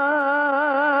السماء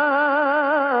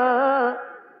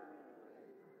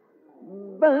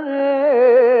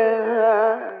بناها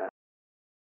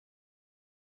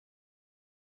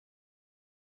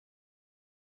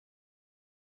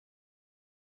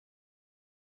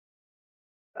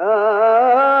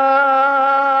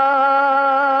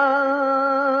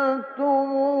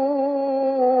أنتم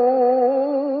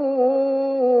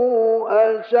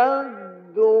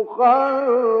أشد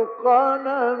خلقا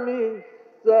من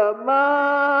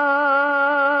السماء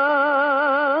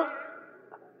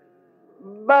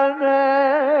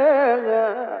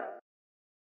بناها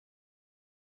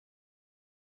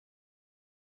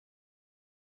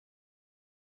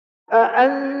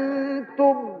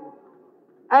أأنتم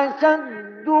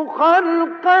أشد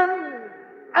خلقا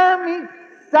أم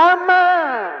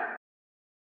السماء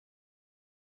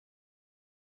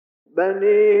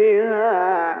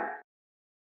بنيها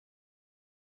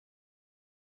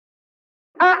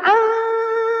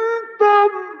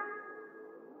أأنتم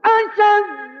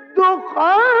أشد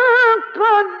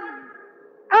خلقا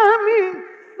أم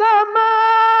السماء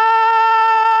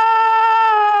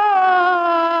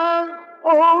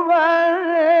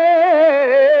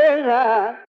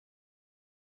بنيها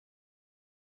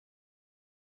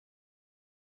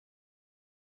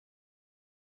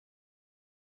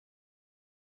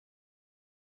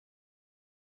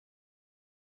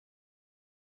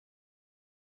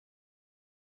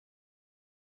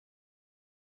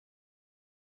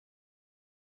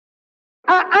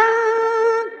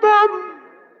أأنتم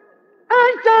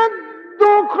أشد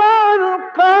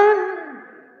خلقا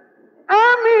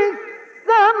أم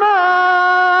السماء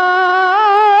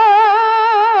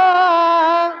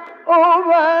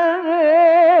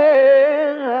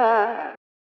بنيها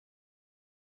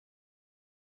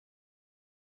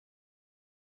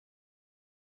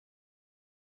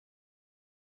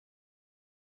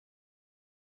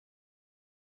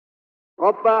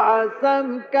رفع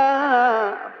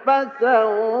سمكها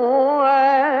فسواها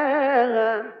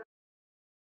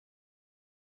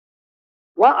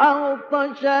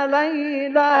وأغطش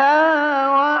ليلها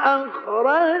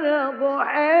وأخرج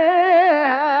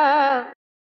ضحيها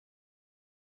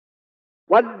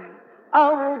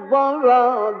والأرض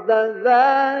بعد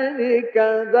ذلك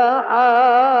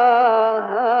دحاها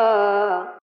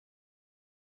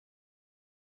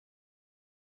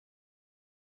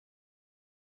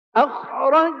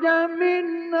أخرج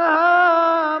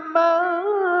منها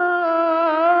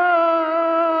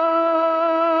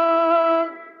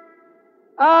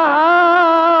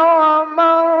ماءها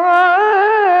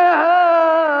ومرعاها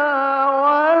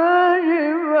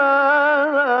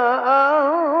والجبال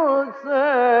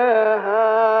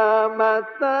أرساها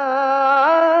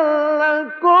متاعا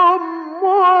لكم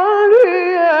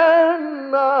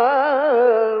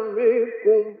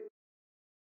ولأنعامكم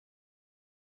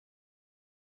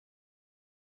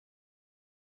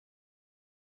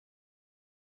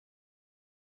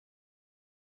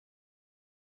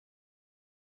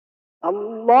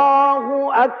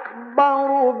الله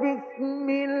أكبر بسم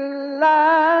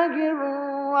الله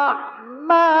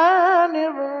الرحمن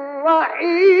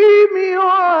الرحيم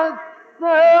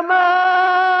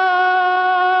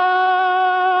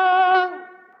والسماء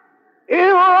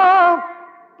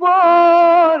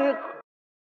والطارق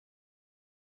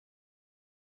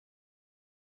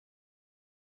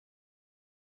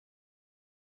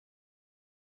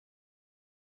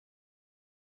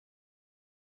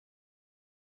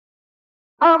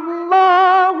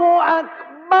الله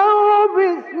أكبر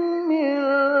بسم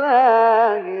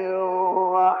الله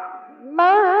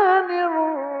الرحمن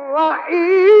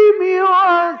الرحيم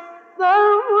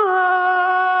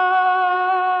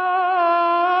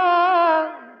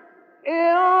والسماء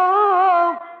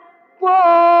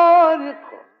والطارق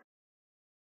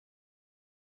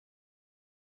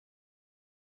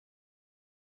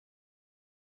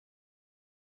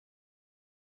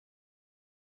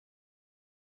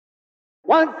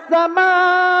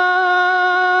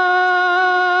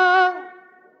والسماء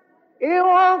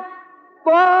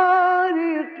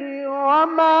والطارق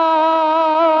وما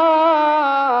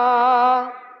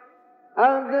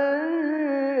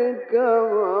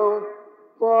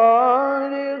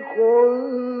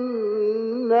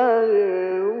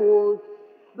النجم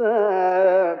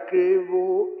الثاقب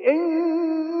إن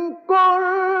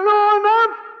كل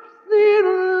نفس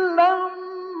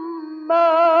لما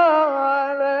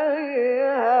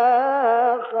عليها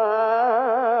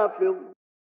حافظ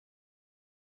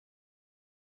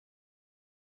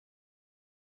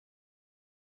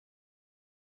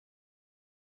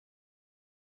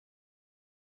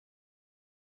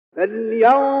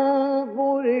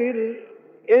فلينظر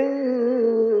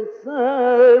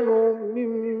الإنسان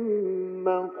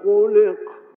مما خلق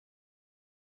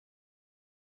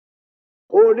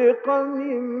خلق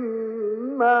من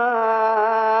ماء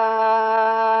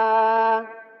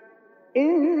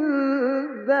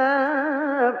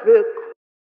دافق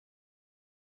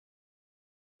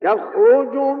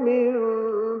يخرج من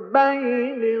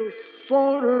بين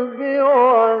الصلب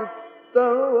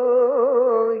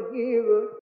والترائب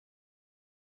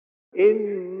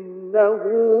إنه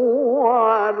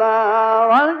على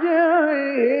رجعه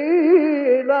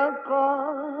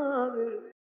لقادر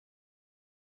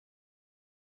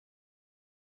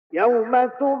يوم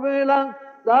تبلى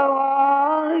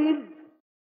السرائر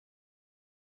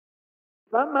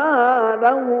فما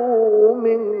له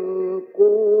من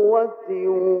قوة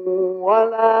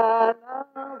ولا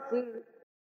ناصر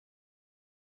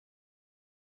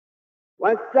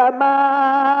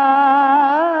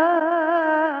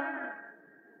والسماء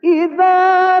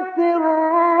ذات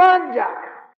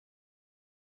الرجع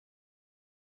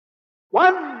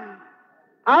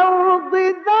والأرض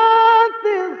ذات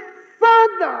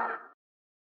الصدع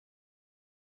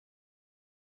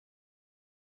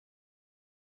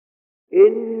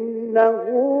إنه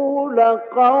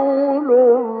لقول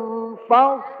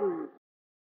فصل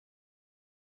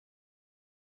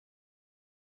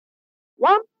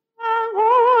وما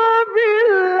هو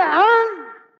بالهزل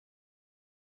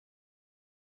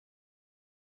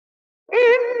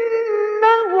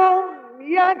إنهم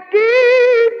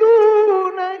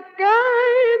يكيدون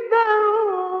كيدا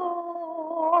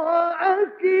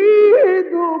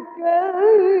وأكيد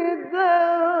كيدا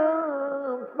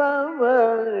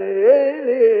فمهل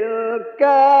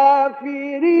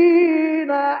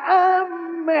الكافرين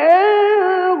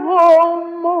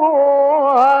أمهلهم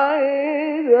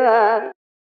رويدا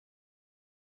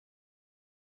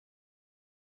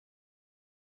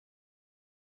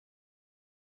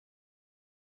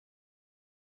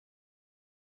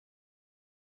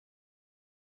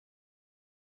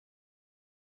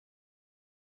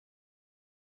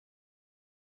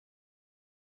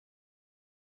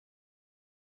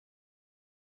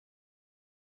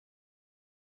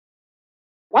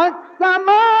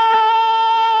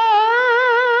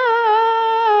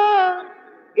والسماء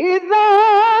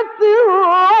ذات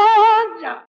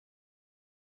الرجع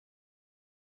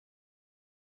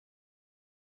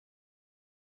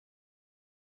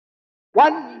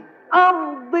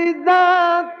والأرض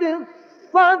ذات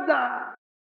الصدع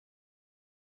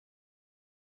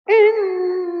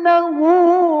إنه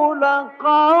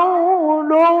لقول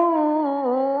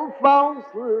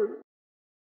فصل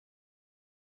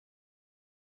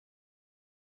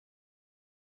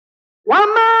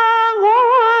وما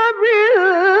هو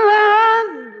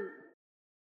بالهزل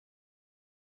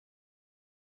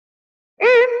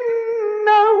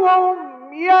إنهم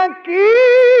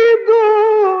يكيدون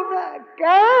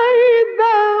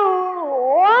كيدا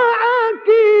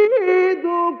وأكيد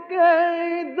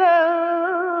كيدا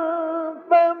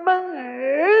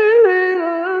فمهل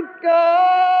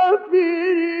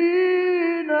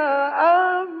الكافرين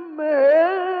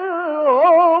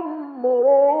أمهلهم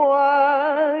رويدا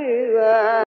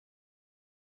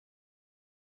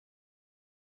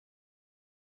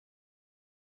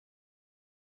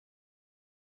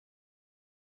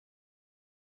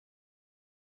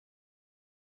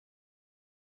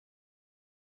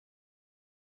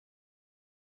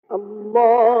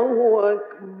الله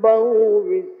أكبر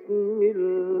بسم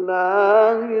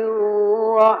الله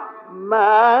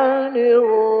الرحمن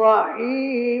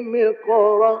الرحيم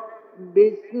اقرأ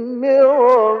باسم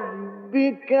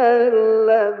ربك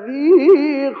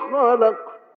الذي خلق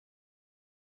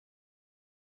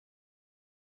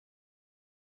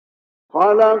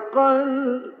خلق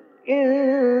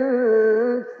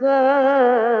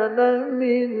الإنسان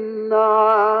من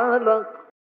علق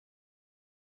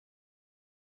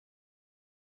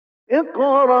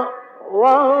اقرأ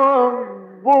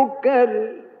وربك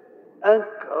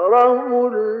الأكرم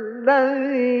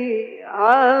الذي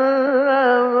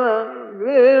علم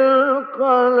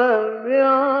بالقلم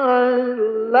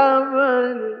علم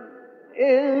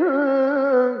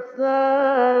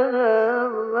الإنسان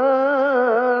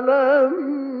ما لم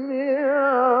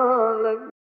يعلم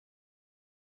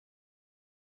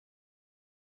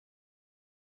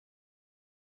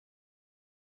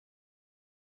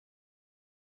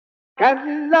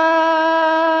كلا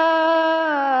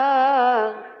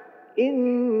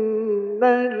إن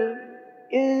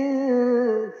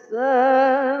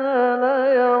الإنسان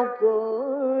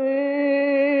ليطغي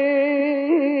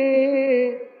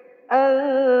أن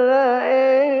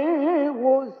رآه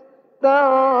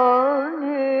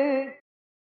استغنى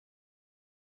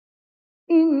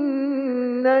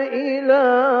إن إلى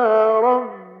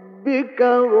ربك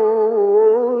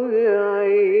الرجعى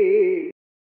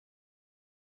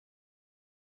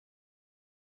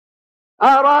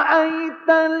أرأيت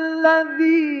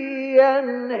الذي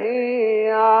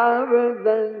ينهي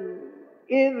عبدا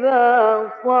إذا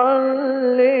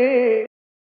صلى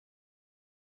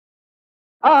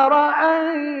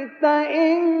أرأيت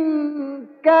إن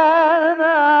كان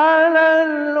على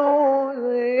الهدى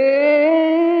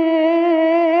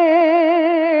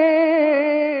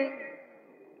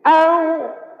أو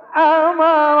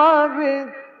أمر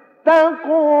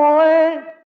بالتقوى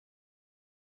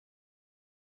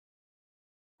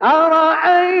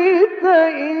أرأيت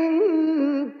إن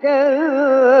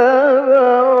كذب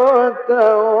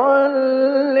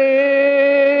وتولى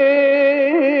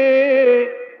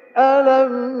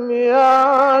ألم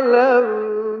يعلم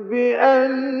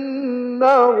بأن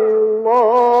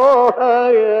الله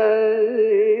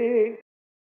يرى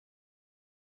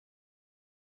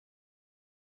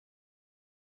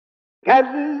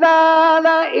كلا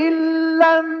لئن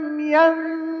لم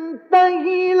ينته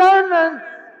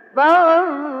لنسفعا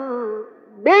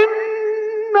بالناصية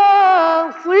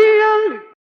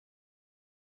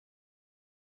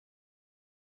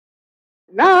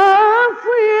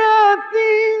ناصية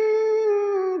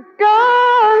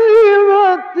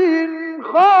كاذبة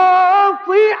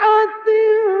خاطئة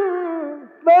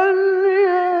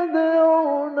فليدع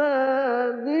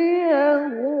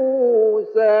ناديه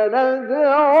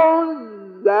سندع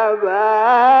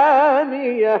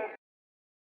الزبانية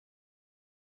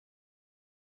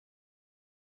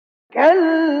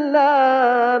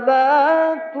كلا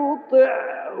لا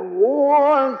تطعه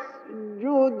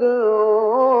واسجد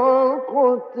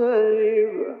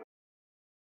واقترب.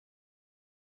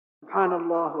 سبحان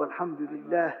الله والحمد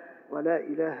لله ولا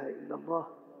إله إلا الله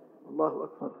والله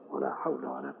أكبر ولا حول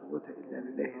ولا قوة إلا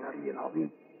بالله العلي العظيم.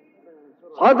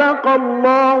 صدق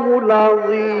الله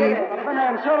العظيم. ربنا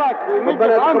ينصرك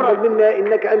ربنا تقبل منا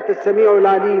إنك أنت السميع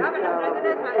العليم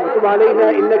وتب علينا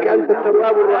إنك أنت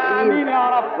التواب الرحيم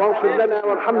واغفر لنا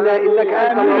وارحمنا إنك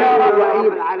أنت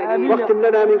الرحيم الرحيم واختم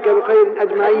لنا منك بخير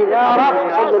أجمعين يا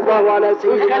رب. صلى الله على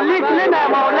سيدنا خليك لنا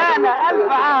مولانا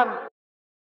ألف عام.